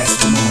could you ask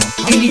for more?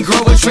 Any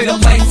girl would trade a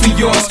life for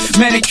yours.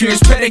 Manicures,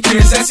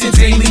 pedicures, that's your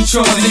daily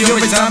chores. And you're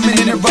a diamond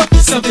in the rough,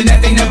 something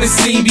that they never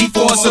seen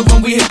before. So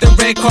when we hit the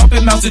red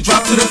carpet, mouths to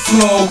drop to the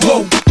floor.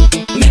 Whoa.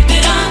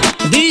 मित्रा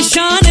दी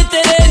शान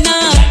तेरे ना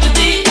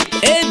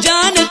ए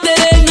जान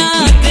तेरे ना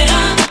मित्रा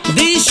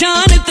दी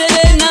शान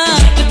तेरे ना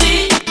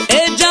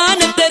ए जान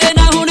तेरे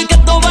ना हुन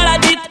कत्तों बड़ा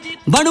जीत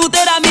बनू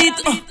तेरा मीत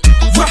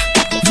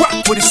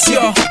rock with it's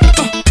your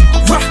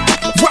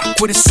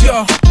rock with it's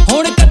your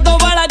हुन कत्तों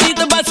बड़ा जीत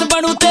बस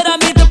बनू तेरा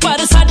मीत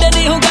पर साडे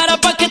नहीं होगारा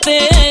पकते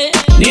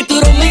नी तू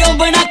रोमियो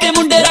बना के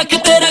मुंडे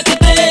रखते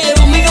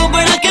रोमियो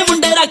बना के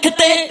मुंडे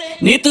रखते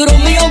नी तू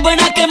रोमियो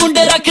बना के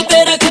मुंडे रखते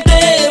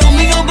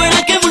रोमियो बना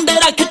के मुंडे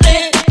रखते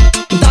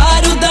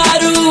दारू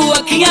दारू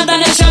अखियां दा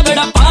नशा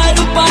बड़ा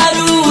पारू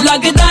पारू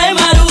लगदा है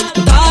मारू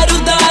दारू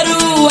दारू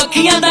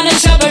अखियां दा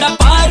नशा बड़ा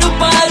पारू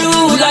पारू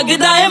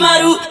लगदा है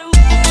मारू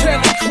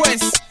Kelly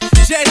Quest,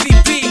 Jazzy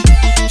B,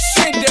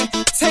 Shinda,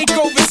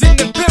 takeovers in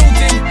the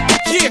building,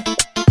 yeah.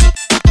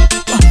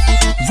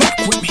 Rock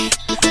with me,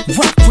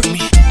 rock with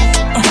me,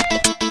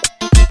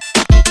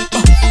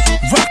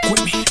 rock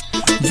with me,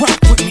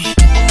 rock with me.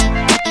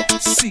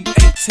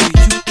 CA to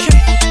the UK,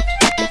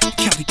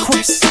 Kelly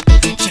Quest,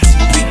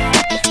 Jazzy B,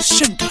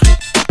 Shinda,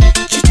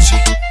 Gigi.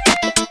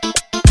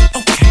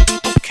 Okay.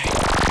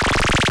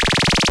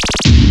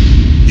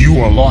 You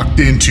are locked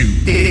into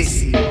This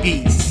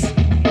Beats.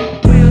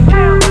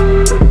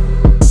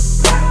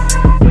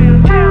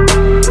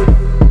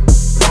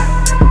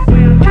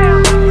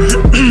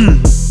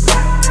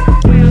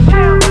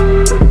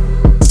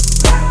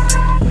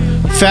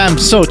 Fam,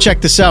 so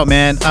check this out,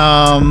 man.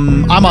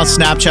 I'm on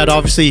Snapchat.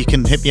 Obviously, you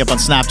can hit me up on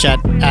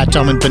Snapchat at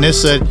Tom and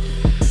Vanessa.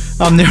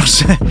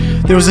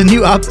 There was a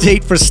new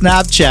update for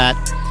Snapchat,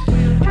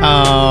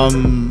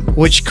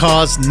 which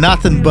caused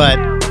nothing but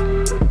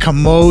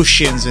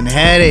commotions and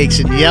headaches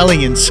and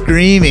yelling and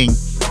screaming.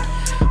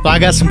 But I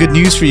got some good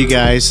news for you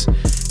guys.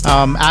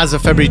 As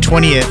of February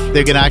 20th,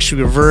 they're gonna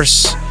actually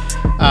reverse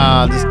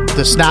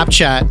the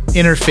Snapchat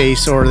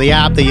interface or the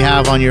app that you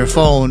have on your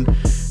phone,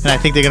 and I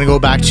think they're gonna go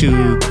back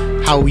to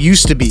how it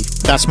used to be.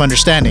 That's my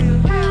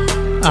understanding.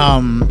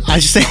 I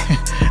just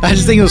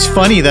think it was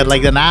funny that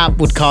like an app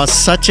would cause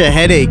such a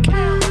headache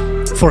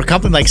for a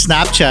company like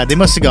Snapchat. They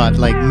must have got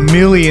like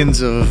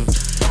millions of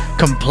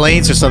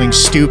complaints or something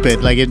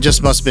stupid. Like it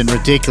just must have been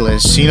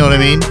ridiculous. You know what I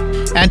mean?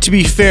 And to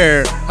be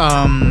fair,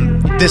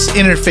 this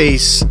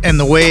interface and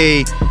the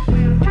way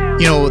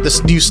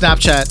this new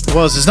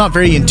Snapchat is not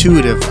very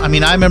intuitive. I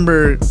mean, I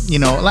remember,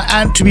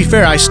 and to be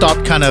fair, I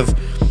stopped kind of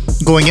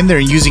going in there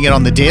and using it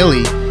on the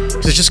daily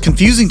because it's just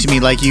confusing to me.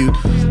 Like you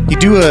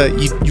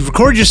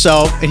record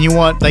yourself and you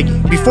want, like,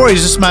 before it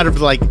was just a matter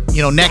of like,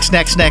 next,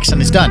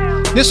 and it's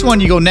done. This one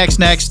you go next,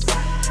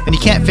 and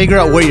you can't figure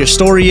out where your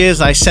story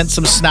is. I sent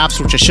some snaps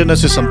which I shouldn't have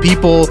to some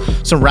people,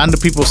 some random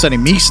people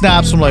sending me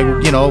snaps. I'm like,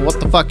 what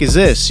the fuck is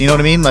this? You know what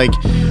I mean? Like,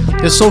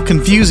 it's so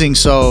confusing.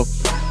 So,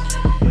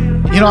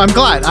 I'm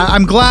glad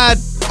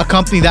a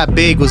company that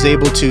big was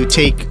able to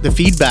take the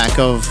feedback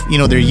of,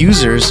 their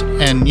users,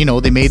 and,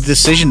 they made the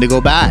decision to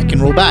go back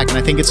and roll back. And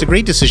I think it's a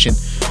great decision.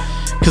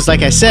 Because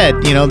like I said,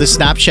 the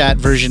Snapchat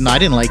version, I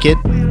didn't like it,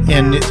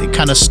 and it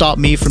kind of stopped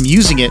me from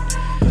using it.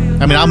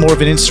 I mean, I'm more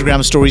of an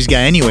Instagram stories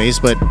guy anyways,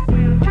 but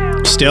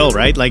still,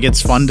 right? Like,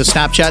 it's fun to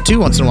Snapchat too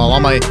once in a while. All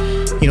my,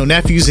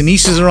 nephews and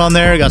nieces are on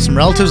there. I got some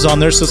relatives on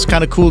there, so it's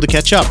kind of cool to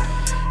catch up.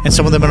 And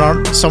some of them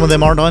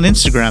aren't on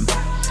Instagram.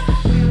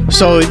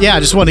 So yeah, I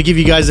just want to give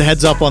you guys a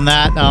heads up on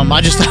that.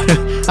 I just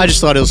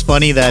thought it was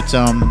funny that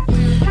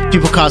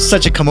people caused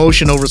such a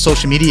commotion over a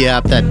social media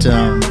app that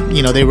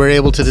they were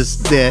able to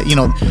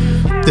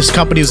this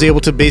company was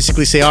able to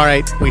basically say, all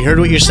right, we heard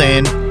what you're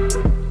saying.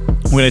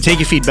 We're going to take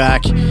your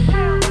feedback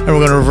and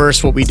we're going to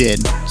reverse what we did.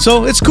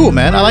 So it's cool,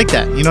 man. I like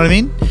that. You know what I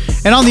mean?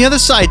 And on the other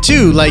side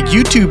too, like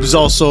YouTube is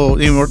also,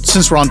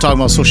 since we're on talking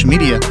about social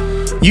media,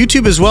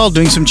 YouTube as well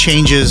doing some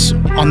changes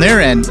on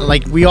their end.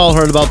 Like, we all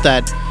heard about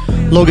that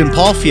Logan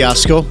Paul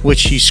fiasco,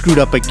 which he screwed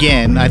up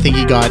again. I think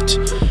he got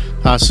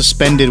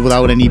suspended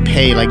without any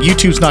pay. Like,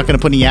 YouTube's not going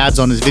to put any ads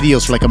on his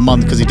videos for like a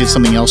month because he did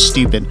something else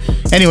stupid.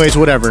 Anyways,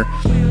 whatever.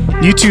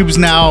 YouTube's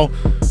now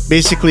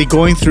basically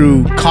going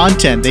through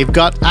content. They've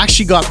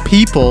actually got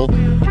people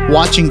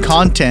watching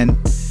content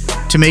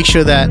to make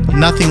sure that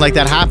nothing like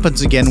that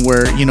happens again,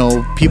 where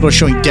people are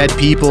showing dead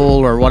people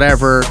or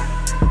whatever,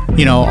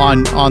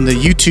 on the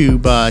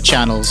YouTube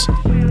channels,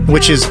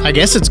 which is, I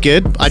guess it's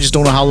good. I just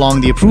don't know how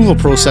long the approval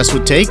process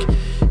would take.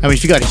 I mean,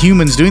 if you got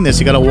humans doing this,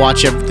 you got to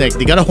watch everything.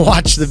 You got to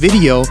watch the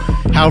video,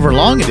 however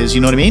long it is.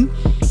 You know what I mean?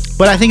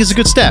 But I think it's a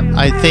good step.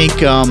 I think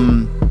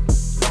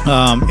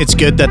it's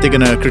good that they're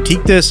gonna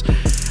critique this.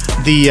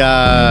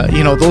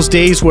 Those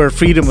days where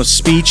freedom of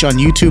speech on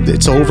YouTube,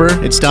 it's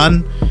over. It's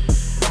done.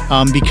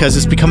 Because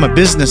it's become a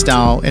business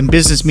now, and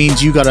business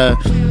means you gotta,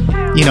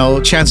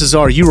 chances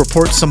are you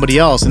report to somebody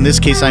else. In this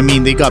case, I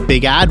mean, they got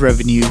big ad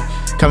revenue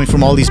coming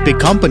from all these big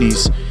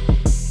companies,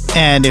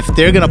 and if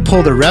they're gonna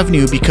pull the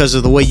revenue because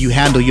of the way you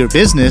handle your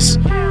business,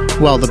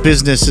 well, the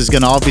business is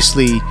gonna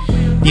obviously,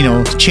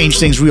 change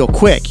things real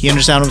quick. You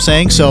understand what I'm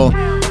saying? So,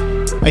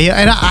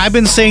 and I've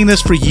been saying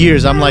this for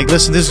years. I'm like,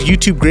 listen, this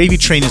YouTube gravy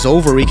train is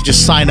over. We can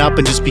just sign up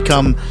and just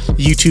become a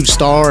YouTube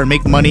star and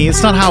make money.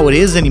 It's not how it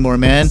is anymore,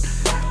 man.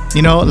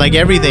 Like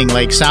everything,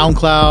 like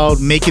SoundCloud,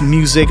 making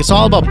music, it's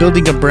all about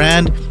building a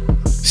brand,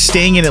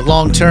 staying in it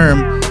long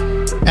term,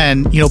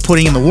 and,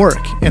 putting in the work.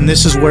 And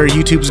this is where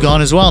YouTube's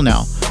gone as well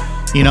now,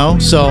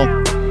 so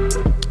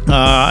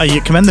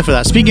I commend them for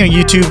that. Speaking of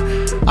YouTube,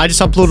 I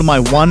just uploaded my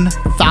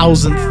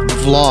 1,000th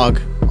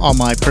vlog on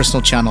my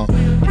personal channel,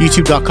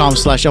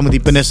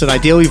 youtube.com/Amadipinnis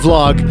Ideally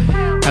Vlog,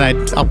 and I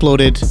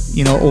uploaded,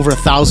 over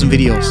 1,000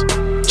 videos.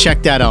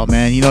 Check that out,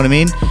 man. You know what I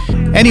mean?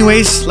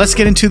 Anyways, let's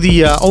get into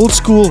the old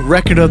school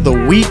record of the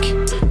week.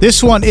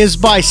 This one is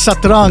by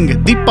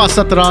Satrang, Deepa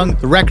Satrang.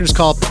 The record is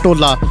called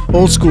Patola,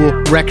 old school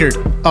record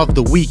of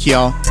the week,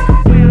 y'all.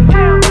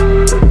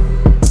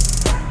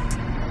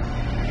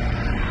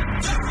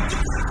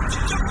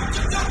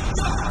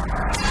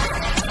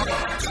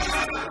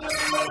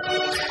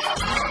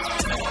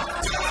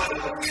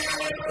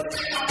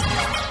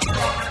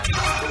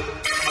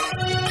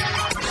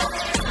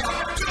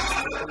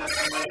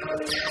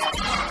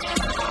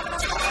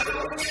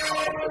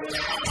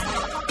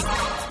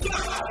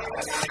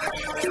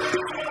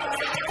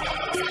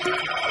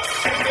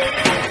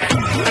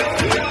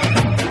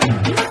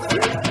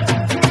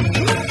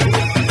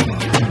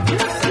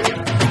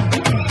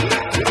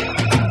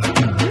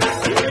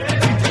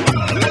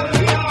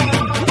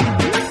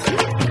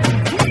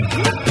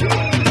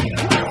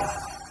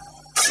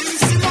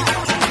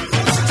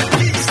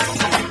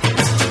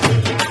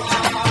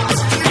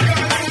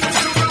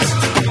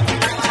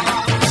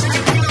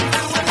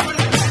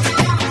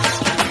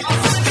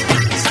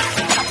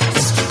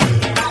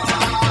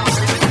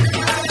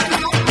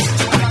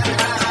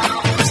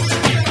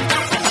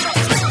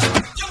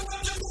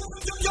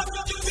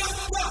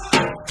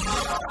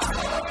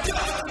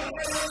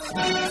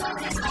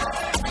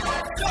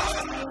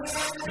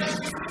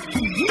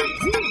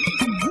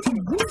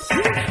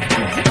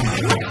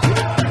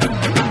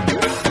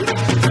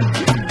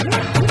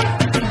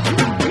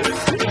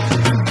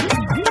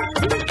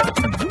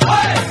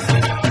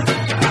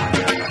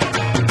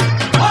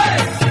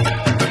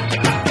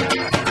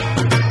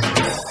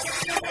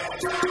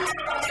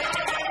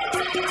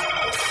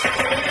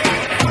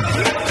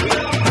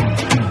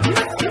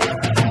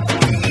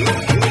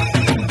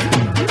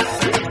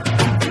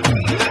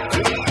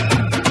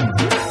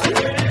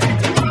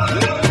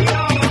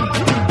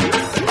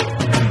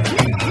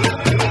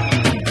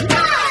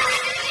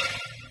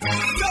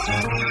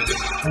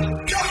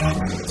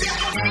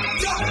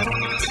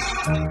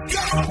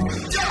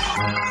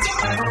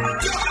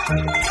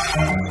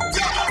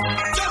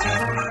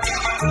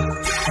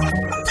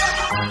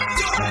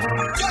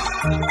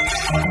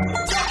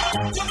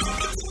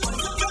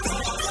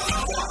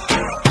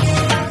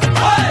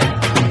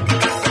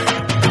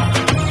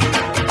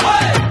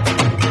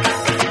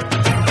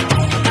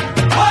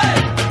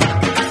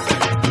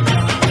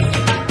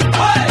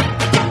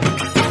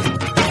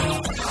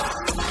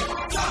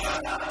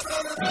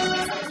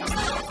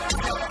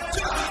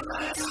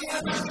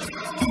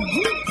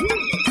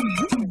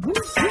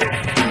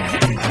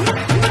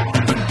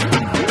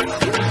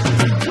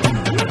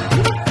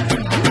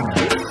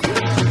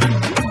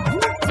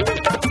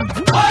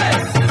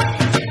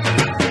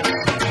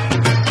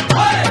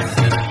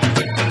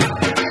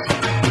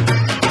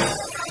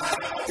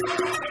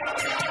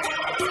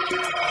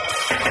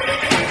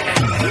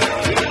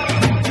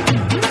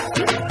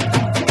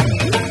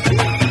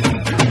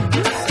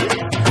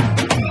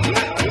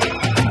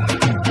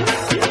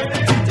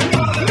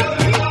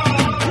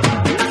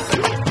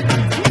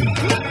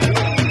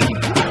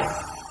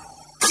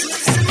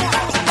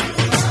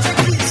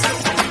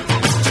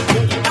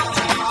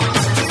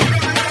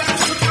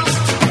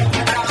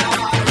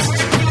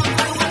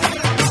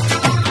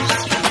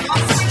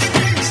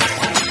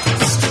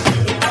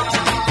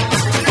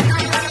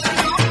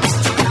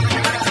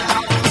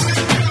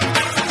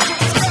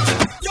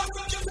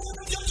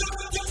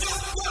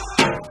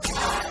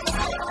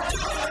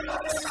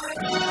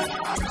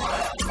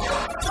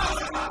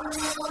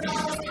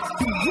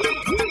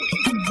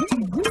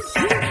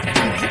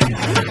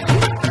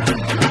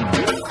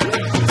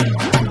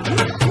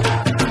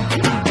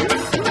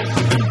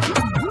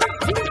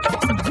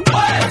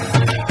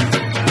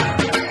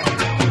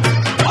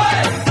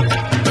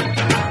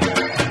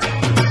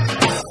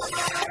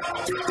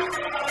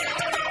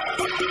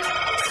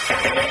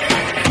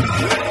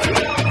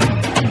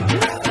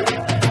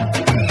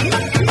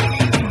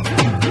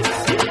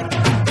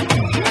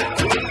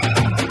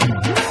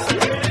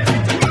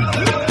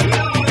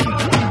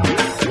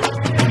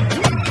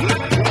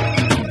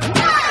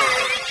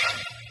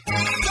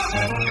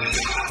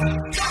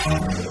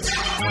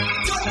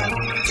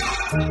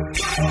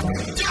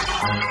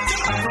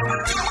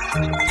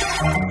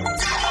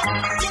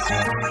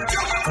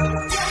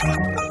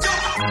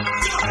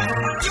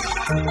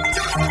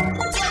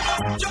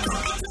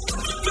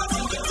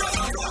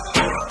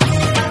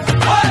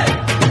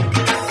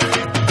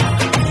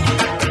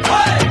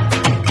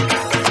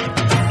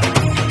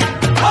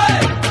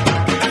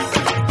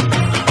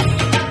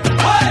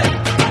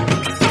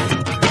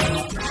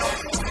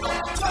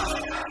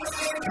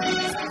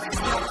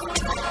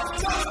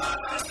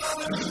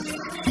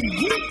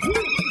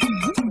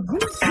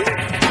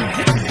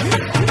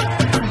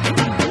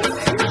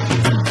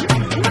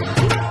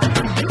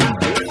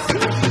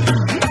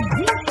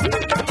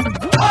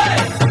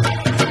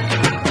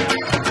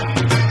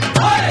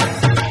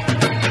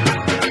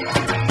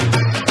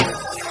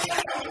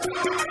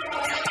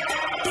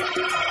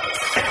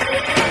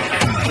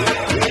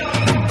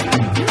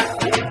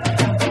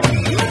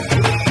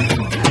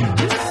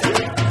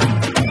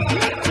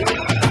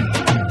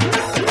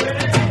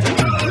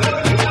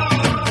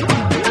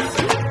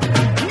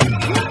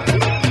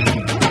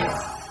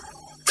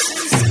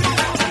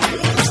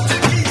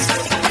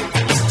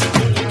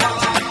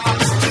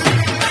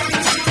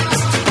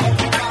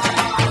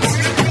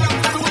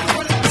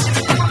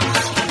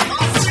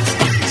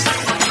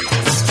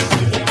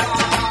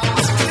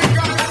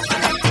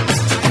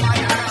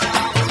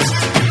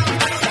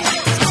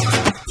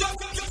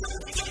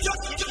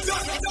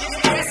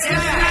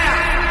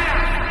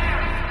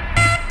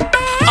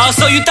 Oh,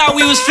 so you thought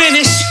we was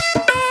finished?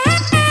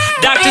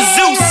 Dr.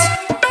 Zeus,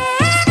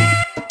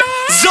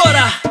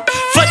 Zora,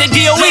 for the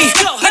DOE.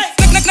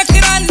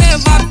 नखरान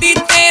Vapi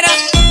तेरा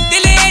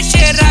दिले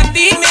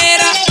शराबी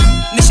मेरा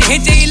नशे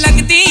जई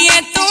लगदी है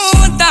तू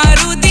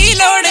दारू दी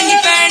लोड़ नहीं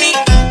पैनी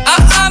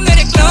आ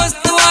मेरे क्लोज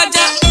तू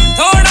आजा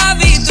थोड़ा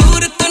भी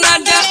दूर तू ना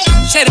जा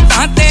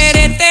शर्तां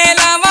तेरे ते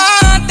लावा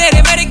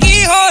तेरे वर्गी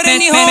होर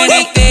नहीं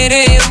होनी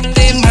तेरे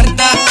उत्ते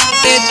मरदा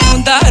ते तू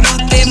दारू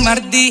ते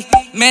मरदी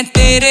मैं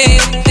तेरे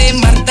उत्ते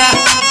मरदा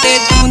ते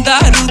तू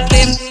दारू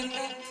ते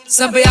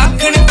सब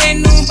आखण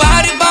तेनू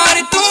बार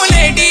बार तू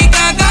लेडी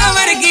गागा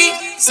वर्गी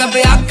सब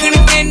आखण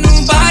तेनू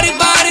बार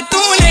बार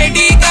तू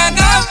लेडी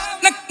गागा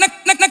नक नक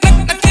नक नक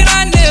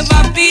नखरान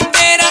वापी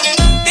तेरा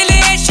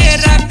दिले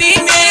शराबी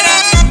मेरा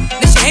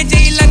नशे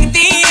जई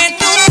लगदी है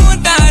तू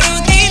दारू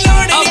दी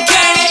लोड़ नहीं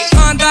पैनी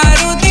हां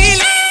दारू दी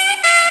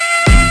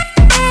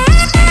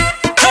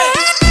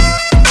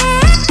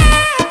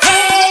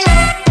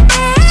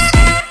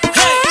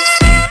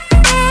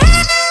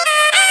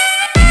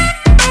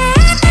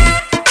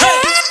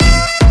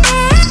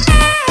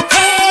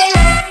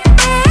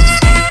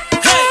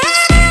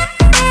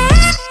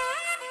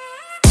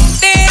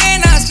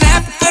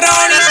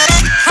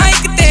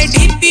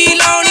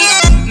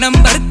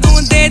नंबर तू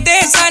दे दे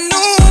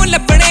सानू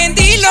लभणे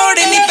दी लोड़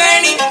नहीं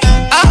पैनी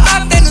आ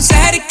तेनू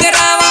सैर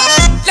करावा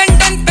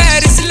लंडन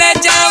पेरिस ले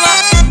जावा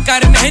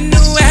कर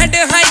मैनू ऐड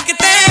हाइक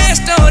ते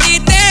स्टोरी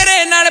तेरे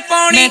नाल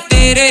पाउनी मैं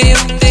तेरे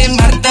उत्ते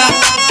मरदा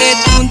ते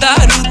तू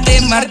दारू ते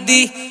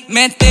मरदी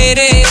मैं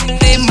तेरे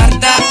उत्ते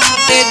मरदा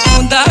ते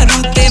तू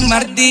दारू ते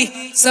मरदी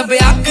सब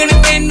आखण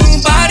तेनू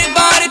बार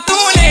बार तू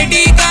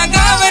लेडी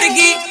गागा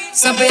वर्गी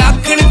सब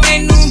आखण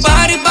तेनू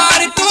बार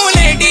बार तू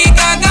लेडी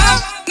गागा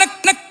नक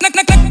नक नक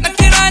नक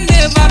नखरान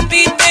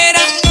वापी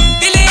तेरा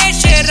दिले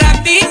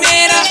शराबी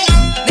मेरा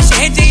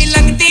नशे जई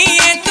लगदी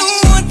है तू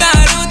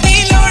दारू दी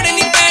लोड़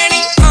नहीं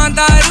पैनी हां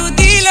दारू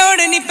दी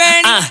लोड़ नहीं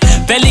पैनी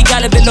पहली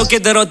गल बिलो ਦੱਸੋ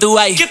ਕਿਧਰੋਂ ਤੂੰ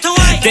ਆਈ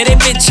ਤੇਰੇ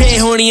ਪਿੱਛੇ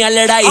ਹੋਣੀ ਆ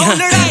ਲੜਾਈ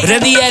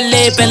ਰਵੀ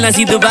ਐਲੇ ਪਹਿਲਾਂ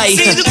ਸੀ Dubai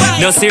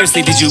No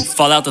seriously did you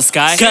fall out the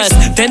sky Cause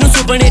ਤੈਨੂੰ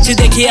ਸੁਪਨੇ ਚ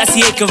ਦੇਖਿਆ ਸੀ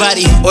ਇੱਕ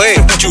ਵਾਰੀ ਓਏ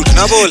ਝੂਠ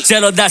ਨਾ ਬੋਲ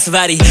ਚਲੋ 10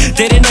 ਵਾਰੀ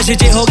ਤੇਰੇ ਨਸ਼ੇ ਚ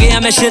ਹੋ ਗਿਆ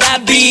ਮੈਂ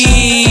ਸ਼ਰਾਬੀ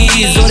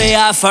ਜ਼ੋਰੇ ਆ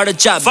ਫੜ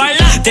ਚਾਬੀ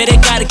ਤੇਰੇ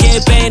ਕਰਕੇ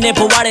ਪਏ ਨੇ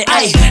ਪਵਾੜੇ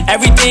ਆਈ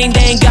Everything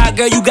they ain't got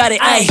girl you got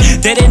it ਆਈ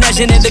ਤੇਰੇ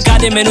ਨਸ਼ੇ ਨੇ ਦਿਖਾ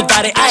ਦੇ ਮੈਨੂੰ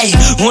ਤਾਰੇ ਆਈ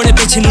ਹੁਣ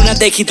ਪਿੱਛੇ ਨੂੰ ਨਾ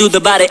ਦੇਖੀ ਤੂੰ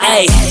ਦੁਬਾਰੇ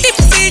ਆਈ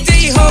ਟਿਪਸੀ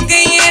ਜਿਹੀ ਹੋ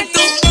ਗਈ ਏ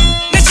ਤੂੰ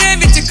ਨਸ਼ੇ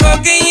ਵਿੱਚ ਖੋ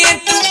ਗਈ ਏ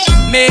ਤੂੰ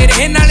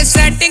ਮੇਰੇ ਨਾਲ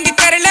ਸੈਟਿੰਗ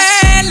ਕਰ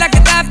ਲੈ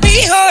ਲੱਗਦਾ ਵੀ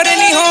ਹੋਰ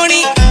ਨਹੀਂ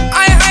ਹੋਣੀ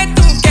ਆਏ ਹਾਏ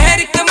ਤੂੰ ਕਹਿਰ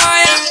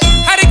ਕਮਾਇਆ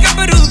ਹਰ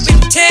ਗੱਭਰੂ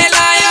ਪਿੱਛੇ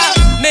ਲਾਇਆ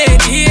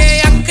ਮੇਰੀ ਏ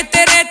ਅੱਖ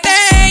ਤੇਰੇ ਤੇ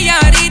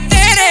ਯਾਰੀ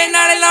ਤੇਰੇ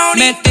ਨਾਲ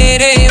ਲਾਉਣੀ ਮੈਂ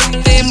ਤੇਰੇ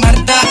ਉੱਤੇ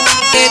ਮਰਦਾ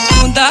ਤੇ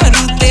ਤੂੰ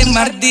ਦਾਰੂ ਤੇ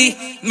ਮਰਦੀ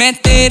ਮੈਂ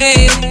ਤੇਰੇ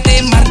ਉੱਤੇ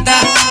ਮਰਦਾ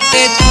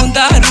ਤੇ ਤੂੰ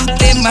ਦਾਰੂ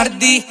ਤੇ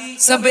ਮਰਦੀ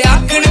ਸਭ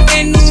ਆਖਣ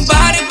ਤੈਨੂੰ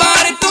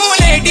ਬਾਰ-ਬਾਰ ਤੂੰ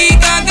ਲੇਡੀ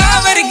ਗਾਗਾ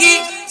ਵਰਗੀ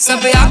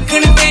ਸਭ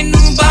ਆਖਣ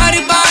ਤੈਨੂੰ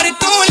ਬਾਰ-ਬਾਰ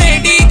ਤੂੰ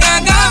ਲੇਡੀ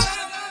ਗਾਗਾ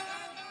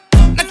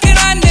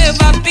ਨਖਰਾ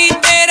ਨਵਾਬੀ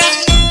ਤੇਰਾ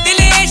ਦਿਲ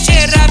ਏ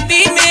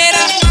ਸ਼ਰਾਬੀ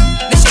ਮੇਰਾ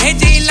ਨਸ਼ੇ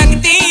ਜਿਹੀ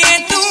ਲੱਗਦੀ ਏ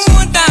ਤੂੰ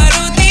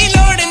ਦਾਰੂ ਦੀ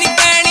ਲੋੜ ਨਹੀਂ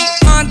ਪੈਣੀ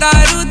ਹਾਂ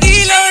ਦਾਰੂ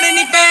ਦੀ ਲੋੜ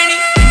ਨਹੀਂ ਪੈਣੀ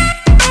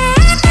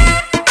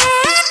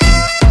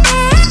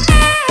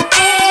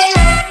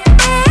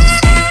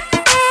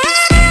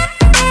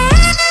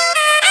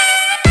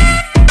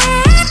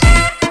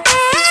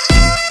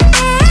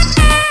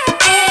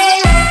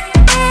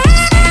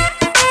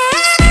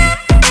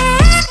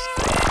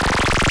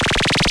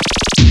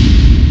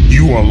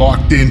You are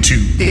locked into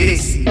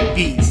This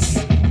Beats.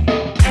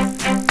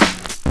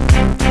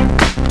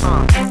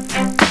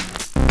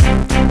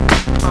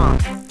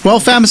 Well,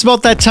 fam, it's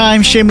about that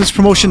time. Shameless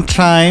promotion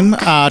time.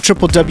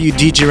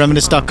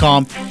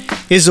 www.djreminisce.com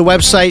is the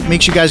website.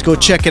 Make sure you guys go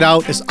check it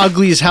out. As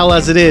ugly as hell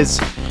as it is,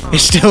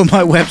 it's still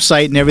my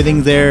website, and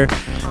everything there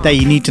that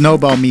you need to know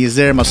about me is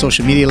there. My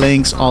social media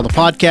links, all the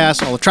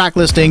podcasts, all the track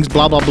listings,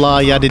 blah, blah, blah,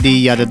 yada dee,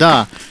 yada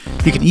da.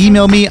 You can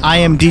email me. I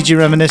am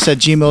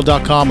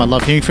djreminisce@gmail.com. I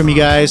love hearing from you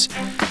guys.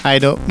 I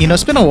don't,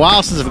 it's been a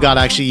while since I've got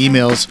actually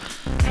emails.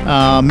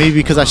 Maybe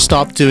because I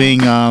stopped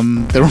doing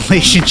the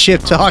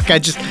relationship talk.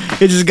 It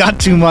just got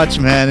too much,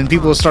 man. And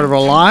people started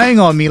relying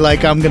on me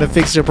like I'm going to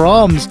fix their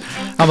problems.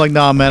 I'm like,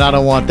 nah, man, I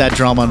don't want that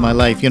drama in my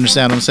life. You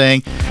understand what I'm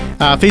saying?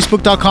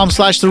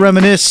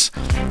 Facebook.com/thereminisce.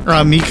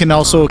 You can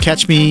also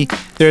catch me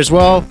there as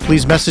well.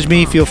 Please message me.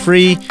 Feel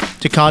free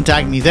to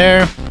contact me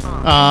there.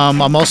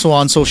 I'm also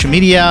on social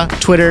media,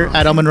 Twitter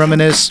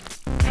 @Reminisce.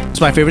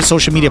 It's my favorite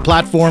social media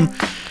platform.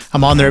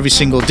 I'm on there every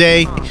single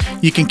day.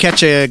 You can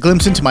catch a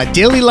glimpse into my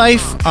daily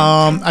life.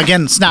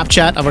 Again,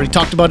 Snapchat, I've already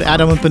talked about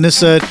Adam and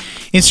Panissa.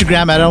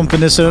 Instagram, Adam and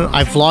Panissa.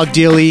 I vlog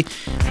daily.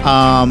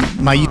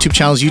 My YouTube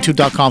channel is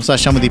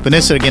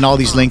youtube.com/Panissa. Again, all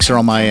these links are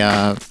on my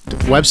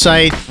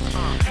website.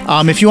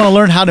 If you want to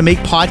learn how to make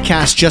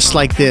podcasts just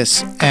like this,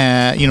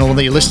 that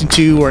you're listening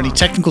to, or any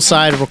technical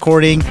side of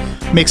recording,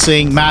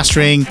 mixing,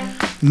 mastering,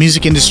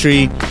 music industry,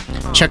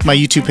 check my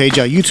YouTube page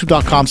out,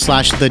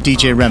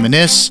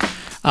 youtube.com/TheDJReminisce.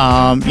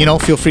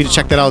 Feel free to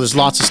check that out. There's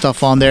lots of stuff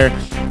on there.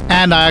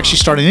 And I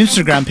actually started an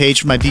Instagram page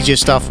for my DJ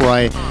stuff where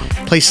I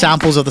play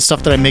samples of the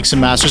stuff that I mix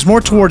and masters,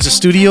 more towards the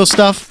studio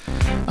stuff.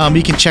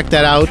 You can check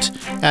that out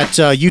at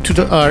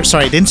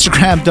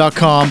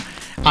Instagram.com.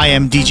 I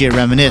am DJ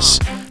Reminisce.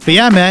 But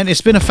yeah, man,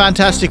 it's been a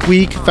fantastic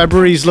week.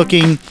 February's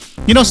looking,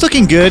 it's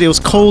looking good. It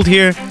was cold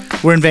here.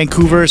 We're in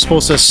Vancouver. It's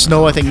supposed to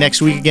snow, I think, next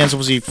week again. It's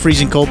supposed to be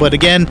freezing cold. But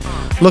again,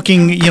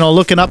 looking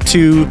up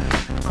to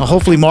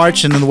hopefully March,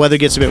 and then the weather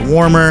gets a bit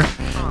warmer.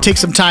 Take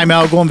some time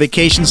out, go on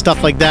vacation, stuff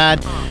like that.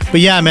 But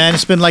yeah, man,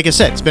 it's been, like I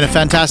said, it's been a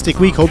fantastic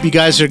week. Hope you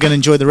guys are going to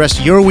enjoy the rest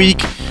of your week.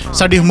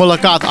 Sadi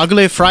mulaqat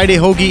agle Friday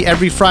hogi.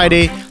 Every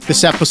Friday this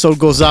episode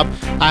goes up.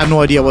 I have no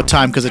idea what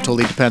time because it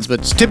totally depends, but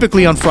it's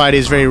typically on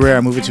Fridays. Very rare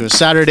I move it to a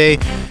Saturday.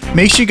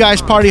 Make sure you guys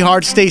party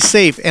hard, stay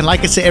safe, and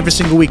like I say every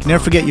single week,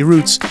 never forget your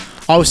roots.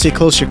 Always stay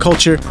close to your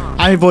culture.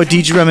 I'm your boy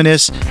DJ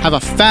Reminisce. Have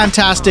a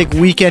fantastic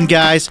weekend,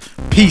 guys.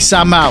 Peace.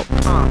 I'm out.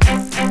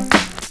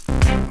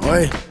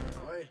 Oi,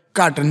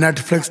 cut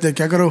Netflix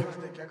देखा करो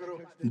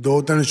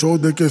 2-3 show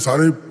देख के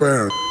सारे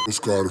पैर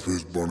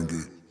Scarface बन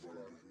गए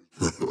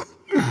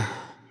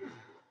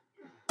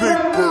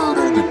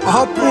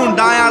ਆਹ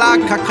ਭੁੰਡਾਂ ਵਾਲਾ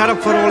ਖੱਖਰ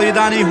ਫਰੋਲੀ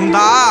ਦਾ ਨਹੀਂ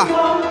ਹੁੰਦਾ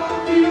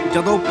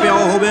ਜਦੋਂ ਪਿਓ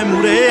ਹੋਵੇ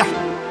ਮੂਰੇ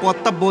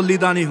ਪੁੱਤ ਬੋਲੀ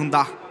ਦਾ ਨਹੀਂ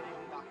ਹੁੰਦਾ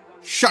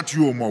Shut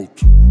your mouth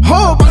ਹੋ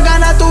ਮੰਗਾ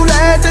ਨਾ ਤੂੰ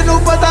ਲੈ ਤੈਨੂੰ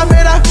ਪਤਾ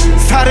ਮੇਰਾ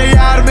ਸਾਰੇ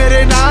ਯਾਰ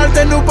ਮੇਰੇ ਨਾਲ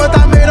ਤੈਨੂੰ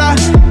ਪਤਾ ਮੇਰਾ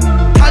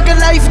ਠੱਗ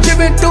ਲਾਈਫ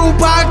ਜਿਵੇਂ ਤੂੰ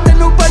ਭਾਗ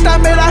ਤੈਨੂੰ ਪਤਾ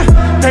ਮੇਰਾ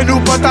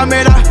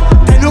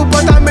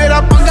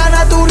ਪੰਗਾ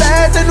ਨਾ ਤੂੰ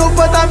ਲੈ ਤੈਨੂੰ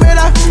ਪਤਾ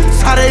ਮੇਰਾ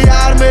ਸਾਰੇ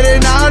ਯਾਰ ਮੇਰੇ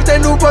ਨਾਲ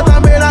ਤੈਨੂੰ ਪਤਾ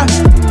ਮੇਰਾ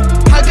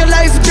ਠੱਗ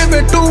ਲਾਈਫ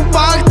ਜਿਵੇਂ ਤੂੰ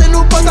ਭਾਗ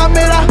ਤੈਨੂੰ ਪਤਾ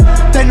ਮੇਰਾ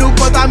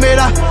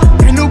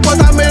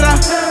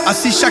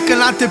ਅਸੀਂ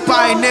ਸ਼ਕਲਾਂ ਤੇ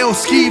ਪਾਏ ਨੇ ਉਹ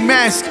ski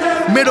mask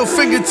middle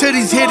finger to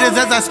these hitters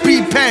as I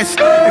speed past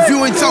if you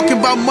ain't talking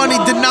about money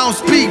then I don't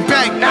speak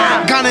back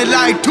got it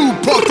like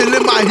Tupac to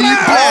let my heat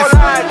blast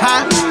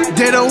huh?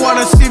 They don't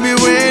wanna see me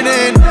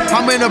winning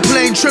I'm in a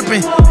plane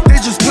tripping they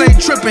bitches plain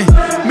tripping.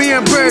 Me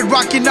and Bird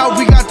rocking out,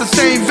 we got the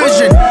same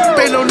vision.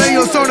 Pelo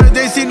Leos on it,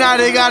 they see now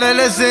they gotta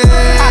listen.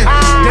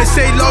 They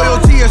say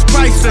loyalty is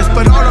priceless,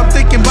 but all I'm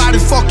thinking about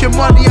is fucking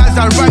money as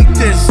I write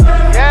this.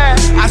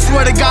 I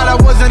swear to God I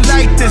wasn't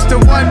like this. The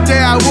one day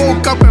I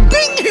woke up and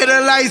bing, hit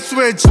a light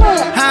switch.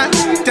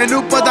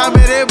 Tenu pata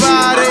mere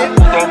baare,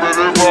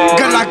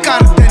 gala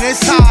karte ne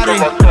sare.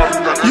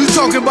 You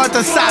talking about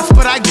the sauce,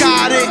 but I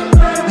got it.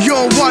 You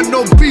don't want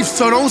no beef,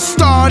 so don't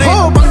start it.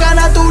 Oh, banga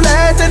na tu le,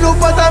 tenu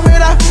pata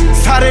mera.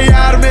 Sare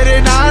yaar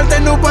mere naal,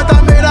 tenu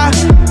pata mera.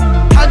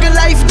 Hug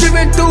life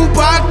driven to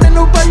back,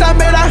 tenu pata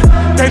mera.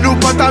 Tenu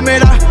pata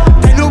mera,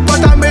 tenu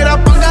pata mera.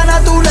 Banga na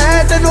tu le,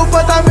 tenu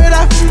pata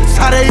mera.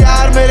 Sare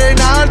yaar mere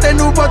naal,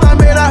 tenu pata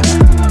mera.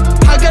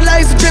 Hug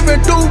life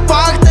driven to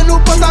back, tenu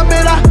pata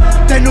mera.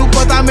 Tenu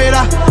pata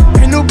mera,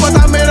 tenu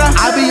pata mera.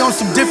 I be on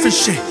some different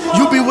shit,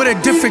 you be with a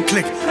different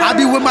clique. I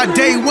be with my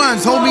day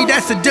ones, homie,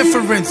 that's the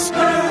difference.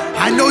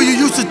 I know you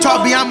used to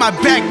talk behind my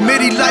back.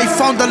 Meri life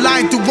on the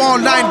line, to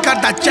online,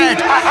 cut that chat.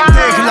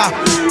 Dekhla,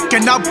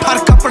 can now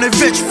park up on a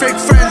bitch. Fake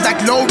friends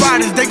like low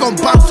riders, they gon'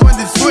 bounce when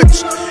they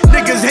switch.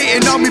 Niggas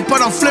hating on me,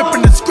 but I'm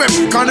flipping the script.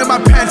 Gun in my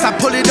pants, I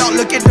pull it out,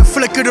 look at the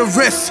flick of the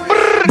wrist.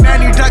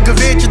 Manny drug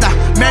ਵੇਚਦਾ,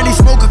 Manny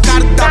smoke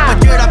ਕਰਦਾ, ਪਰ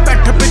ਜਿਹੜਾ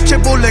ਬੈਠ ਪਿੱਛੇ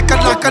ਬੋਲੇ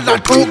ਕੱਲਾ ਕੱਲਾ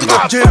ਠੋਕਦਾ.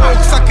 ਜੇ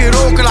ਰੋਕ ਸਕੇ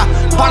ਰੋਕ ਲਾ,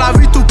 ਬਾਲਾ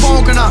ਵੀ ਤੂੰ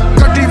ਭੌਂਕਣਾ.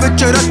 ਗੱਡੀ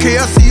ਵਿੱਚ ਰੱਖੇ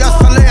ਅਸੀਂ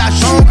ਅਸਲੇ ਆ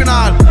ਸ਼ੌਂਕ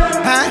ਨਾਲ.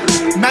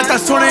 ਮੈਂ ਤਾਂ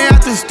ਸੁਣਿਆ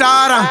ਤੂੰ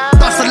ਸਟਾਰ ਆ,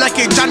 ਬਸ ਲੈ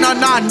ਕੇ ਜਾਣਾ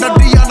ਨਾ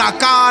ਨੱਡੀਆਂ ਨਾ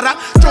ਕਾਰਾਂ.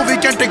 24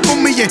 ਘੰਟੇ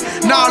ਘੁੰਮੀਏ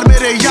ਨਾਲ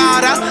ਮੇਰੇ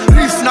ਯਾਰ ਆ.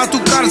 ਰੀਸ ਨਾ ਤੂੰ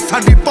ਕਰ,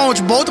 ਸਾਡੀ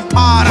ਪਹੁੰਚ ਬਹੁਤ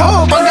ਪਾਰ ਆ.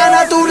 ਹੋ ਮੰਗਾ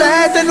ਨਾ ਤੂੰ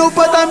ਲੈ, ਤੈਨੂੰ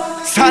ਪਤਾ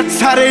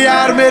ਸਾਰੇ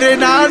ਯਾਰ ਮੇਰੇ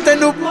ਨਾਲ.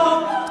 ਤੈਨੂੰ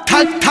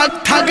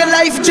ਠੱਗ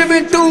ਲਾਈਫ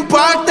ਜਿਵੇਂ ਤੂੰ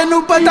ਬਾਗ,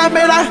 ਤੈਨੂੰ ਪਤਾ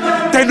ਮੇਰਾ,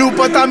 ਤੈਨੂੰ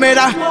ਪਤਾ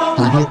ਮੇਰਾ.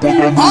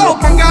 ਹੋ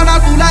ਮੰਗਾ ਨਾ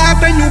ਤੂੰ ਲੈ,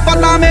 ਤੈਨੂੰ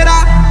ਪਤਾ ਮੇਰਾ.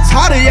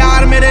 ਸਾਰੇ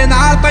ਯਾਰ ਮੇਰੇ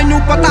ਨਾਲ,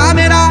 ਤੈਨੂੰ ਪਤਾ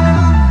ਮੇਰਾ.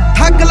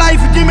 ਠੱਗ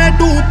ਲਾਈਫ ਜਿਵੇਂ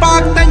ਤੂੰ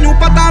ਬਾਗ, ਤੈਨੂੰ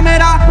ਪਤਾ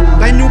ਮੇਰਾ,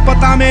 ਤੈਨੂੰ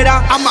ਪਤਾ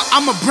ਮੇਰਾ.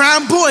 I'm a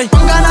brown boy.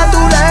 ਮੰਗਾ ਨਾ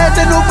ਤੂੰ ਲੈ,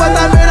 ਤੈਨੂੰ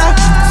ਪਤਾ ਮੇਰਾ.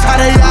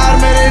 ਸਾਰੇ ਯਾਰ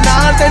ਮੇਰੇ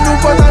ਨਾਲ, ਤੈਨੂੰ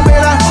ਪਤਾ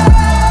ਮੇਰਾ.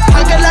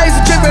 ਠੱਗ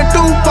ਲਾਈਫ ਜਿਵੇਂ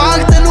ਤੂੰ ਬਾਗ,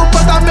 ਤੈਨੂੰ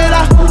ਪਤਾ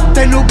ਮੇਰਾ,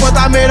 ਤੈਨੂੰ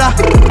ਪਤਾ ਮੇਰਾ.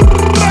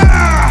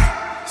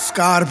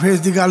 ਸਕਾਰਫੇਸ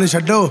ਦੀ ਗੱਲ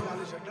ਛੱਡੋ,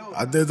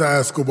 ਅੱਧੇ ਤਾਂ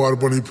ਐਸਕੋਬਾਰ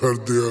ਬਣੀ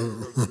ਫਿਰਦੇ ਆ.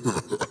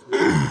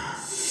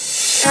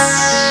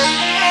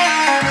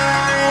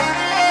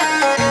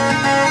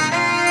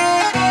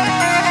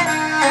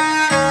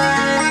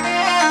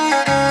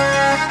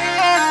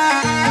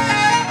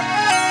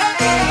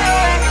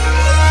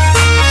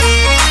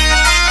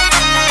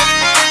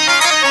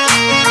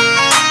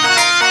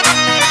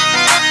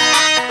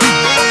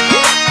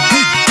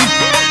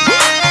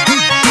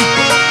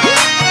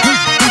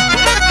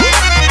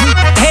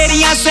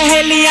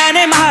 ਸਹੇਲੀਆਂ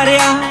ਨੇ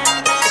ਮਾਰਿਆ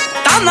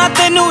ਤਾਨਾ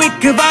ਤੈਨੂੰ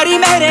ਇੱਕ ਵਾਰੀ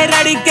ਮੇਰੇ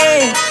ਰੜ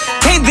ਕੇ,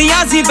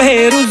 ਕਹਿੰਦੀਆਂ ਸੀ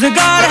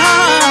ਬੇਰੁਜ਼ਗਾਰ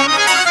ਹਾਂ.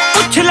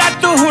 ਪੁੱਛ ਲੈ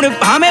ਤੂੰ ਹੁਣ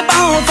ਭਾਵੇਂ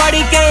ਬਾਹੋਂ ਫੜ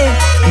ਕੇ,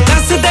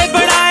 ਦੱਸਦੇ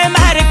ਬਣਾਏ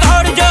ਮੈਂ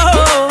ਰਿਕਾਰਡ ਜੋ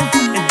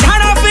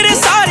ਜਾਣਾ ਫਿਰ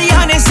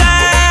ਸਾਰੀਆਂ ਨੇ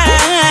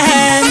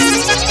ਸੈਨ.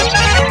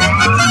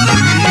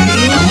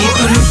 ਨੀ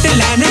ਤੂੰ ਲੁੱਟ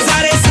ਲੈਣ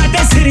ਸਾਰੇ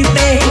ਸਾਡੇ ਸਿਰ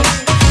ਤੇ,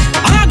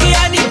 ਆ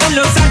ਗਿਆ ਨੀ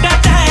ਬੱਲੋ ਸਾਡਾ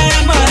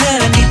ਟਾਈਮ.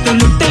 ਨੀ ਤੂੰ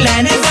ਲੁੱਟ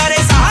ਲੈਣ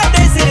ਸਾਰੇ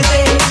ਸਾਡੇ ਸਿਰ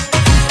ਤੇ,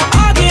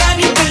 ਆ ਗਿਆ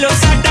ਨੀ ਬੱਲੋ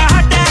ਸਾਡਾ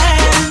ਟਾਈਮ.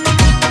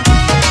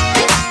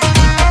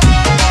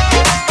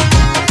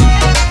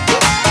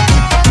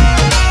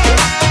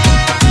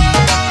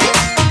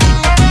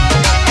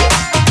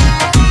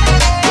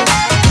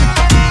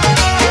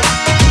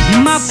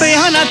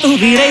 ਮਾਪਿਆਂ ਨਾਲ ਤੂੰ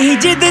ਵੀ ਰਹੀ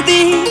ਜਿੱਦ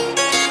ਦੀ,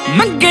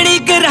 ਮੰਗਣੀ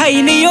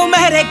ਕਰਾਈ ਨੀ ਉਹ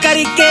ਮੇਰੇ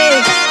ਕਰਕੇ.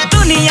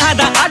 ਦੁਨੀਆ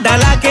ਦਾ ਆਡਾ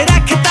ਲਾ ਕੇ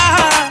ਰੱਖਤਾ,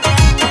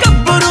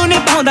 ਗੱਭਰੂ ਨੇ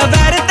ਪਾਉਂਦਾ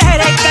ਵੈਰ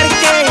ਤੇਰੇ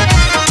ਕਰਕੇ.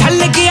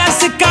 ਚੱਲ ਗਿਆ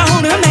ਸਿੱਕਾ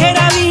ਹੁਣ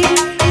ਮੇਰਾ ਵੀ,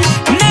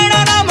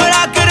 ਨੈਣਾ ਨਾ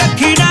ਮਿਲਾ ਕੇ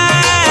ਰੱਖੀ ਨਾ.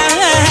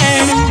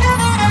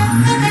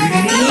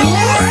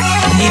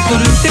 ਨੀ ਤੂੰ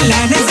ਲੁੱਟ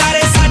ਲੈਣ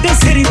ਸਾਰੇ ਸਾਡੇ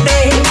ਸਿਰ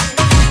ਤੇ,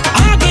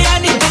 ਆ ਗਿਆ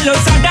ਨੀ ਦਿਲੋਂ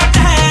ਸਾਡਾ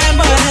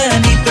ਟਾਈਮ.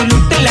 ਨੀ ਤੂੰ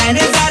ਲੁੱਟ ਲੈਣ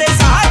ਸਾਰੇ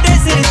ਸਾਡੇ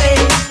ਸਿਰ ਤੇ,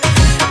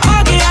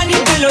 ਆ ਗਿਆ ਨੀ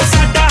ਦਿਲੋਂ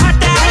ਸਾਡਾ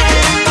ਟਾਈਮ.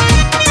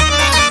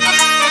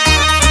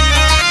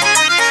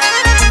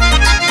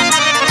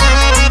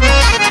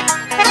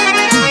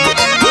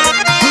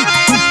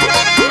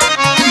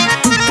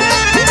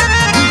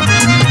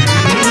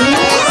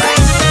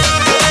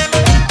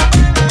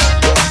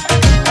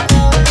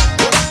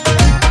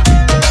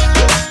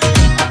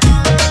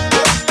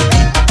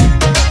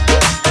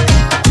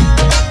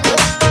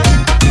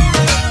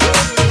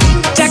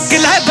 ਚੱਕ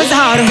ਲੈ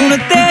ਬਾਜ਼ਾਰ ਹੁਣ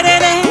ਤੇਰੇ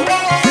ਨੇ,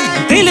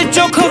 ਦਿਲ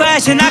ਚੋਂ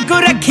ਖਵਾਇਸ਼ ਨਾ ਕੋ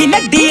ਰੱਖੀ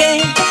ਨੱਡੀਏ.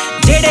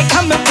 ਜਿਹੜੇ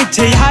ਖੰਭ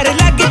ਪਿੱਛੇ ਯਾਰ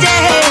ਲੱਗ ਜੇ,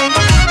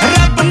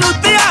 ਰੱਬ ਨੂੰ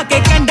ਤੇ ਆ ਕੇ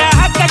ਕੰਡਾ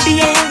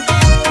ਕੱਢੀਏ.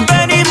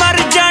 ਬਣੀ ਮਰ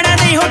ਜਾਣਾ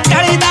ਨਹੀਂ ਹੋ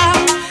ਟਲਦਾ,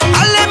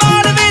 ਹੱਲੇ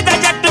ਮਾਲਵੇ ਦਾ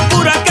ਜੱਟ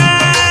ਪੂਰਾ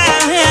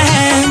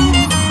ਕਾਇਮ.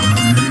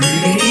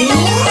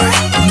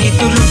 ਨੀ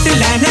ਤੂੰ ਲੁੱਟ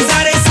ਲੈਣ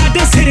ਸਾਰੇ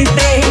ਸਾਡੇ ਸਿਰ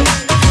ਤੇ,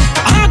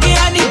 ਆ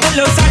ਗਿਆ ਨੀ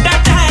ਬੱਲੋ ਸਾਡਾ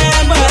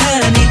ਟਾਈਮ.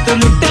 ਨੀ ਤੂੰ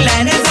ਲੁੱਟ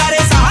ਲੈਣ ਸਾਰੇ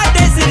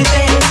ਸਾਡੇ ਸਿਰ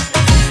ਤੇ,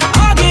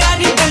 ਆ ਗਿਆ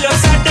ਨੀ ਬੱਲੋ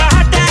ਸਾਡਾ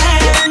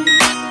ਟਾਈਮ.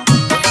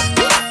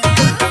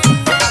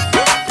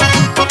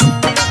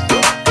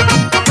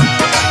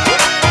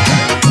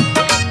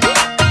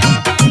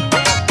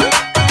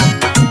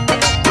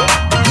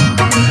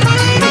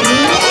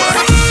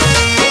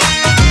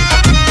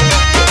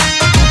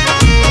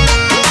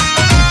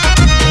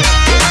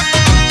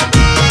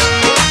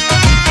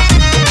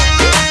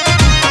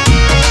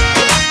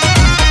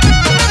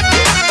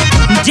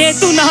 ਜੇ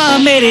ਤੂੰ ਨਾ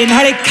ਮੇਰੇ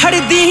ਨਾਲ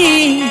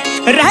ਖੜਦੀ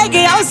ਰਹਿ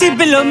ਗਿਆ ਸੀ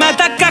ਬਿੱਲੋ ਮੈਂ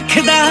ਤਾਂ ਕੱਖ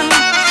ਦਾ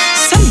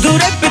ਸੰਧੂ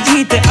ਰੈਪ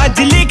ਗੀਤ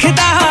ਅੱਜ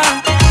ਲਿਖਦਾ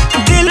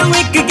ਦਿਲੋਂ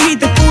ਇੱਕ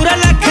ਗੀਤ ਪੂਰਾ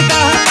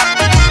ਲੱਖਦਾ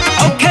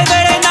ਔਖੇ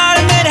ਵੇਲੇ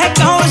ਨਾਲ ਮੇਰੇ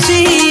ਕੌਣ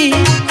ਸੀ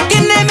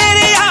ਕਿੰਨੇ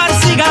ਮੇਰੇ ਯਾਰ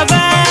ਸੀਗਾ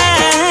ਵੈ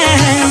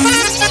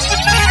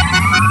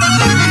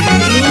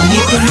ਨੀ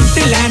ਤੂੰ ਲੁੱਟ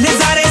ਲੈ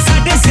ਨਜ਼ਾਰੇ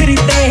ਸਾਡੇ ਸਿਰ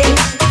ਤੇ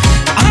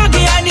ਆ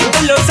ਗਿਆ ਨੀ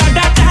ਬਿੱਲੋ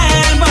ਸਾਡਾ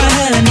ਟਾਈਮ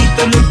ਨੀ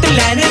ਤੂੰ ਲੁੱਟ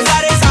ਲੈ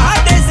ਨਜ਼ਾਰੇ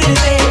ਸਾਡੇ ਸਿਰ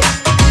ਤੇ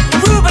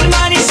ਰੂਬਲ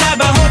ਮਾਨੀ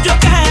ਸ਼ਾਬਾ ਹੋ ਜੋ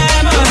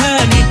ਕਾਇਮ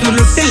ਨੀ ਤੂੰ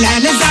ਲੁੱਟ ਲੈ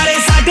ਨਜ਼ਾਰੇ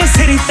ਸਾਡੇ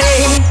ਸਿਰ ਤੇ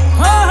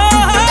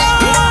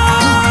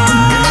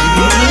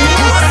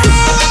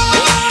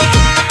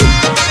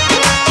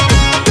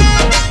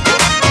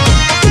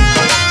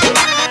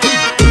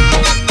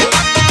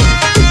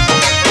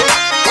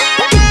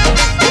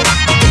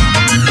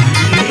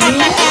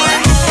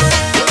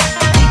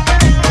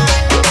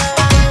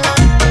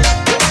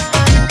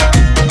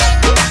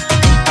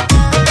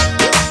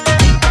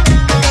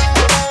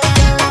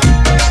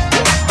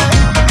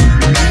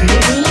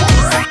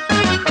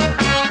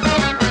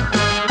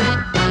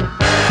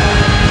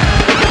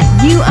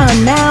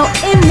Now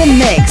in the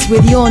mix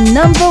with your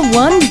number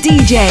one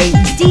DJ,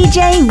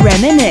 DJ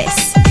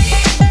Reminisce.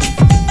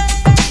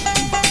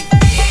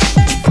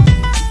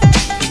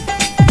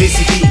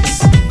 Dizzy Beats,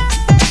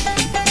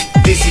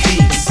 Dizzy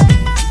Beats,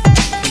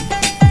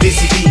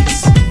 Dizzy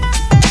Beats,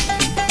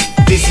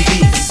 Dizzy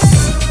Beats.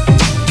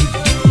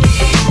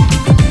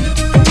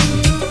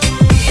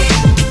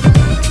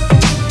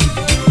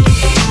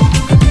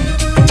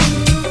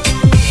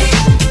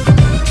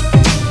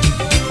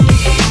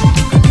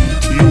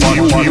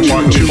 You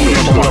want to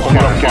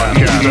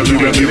podcast.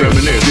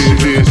 Reminisce.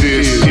 This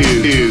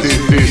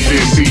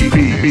is Dizzy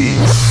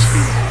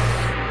Beats.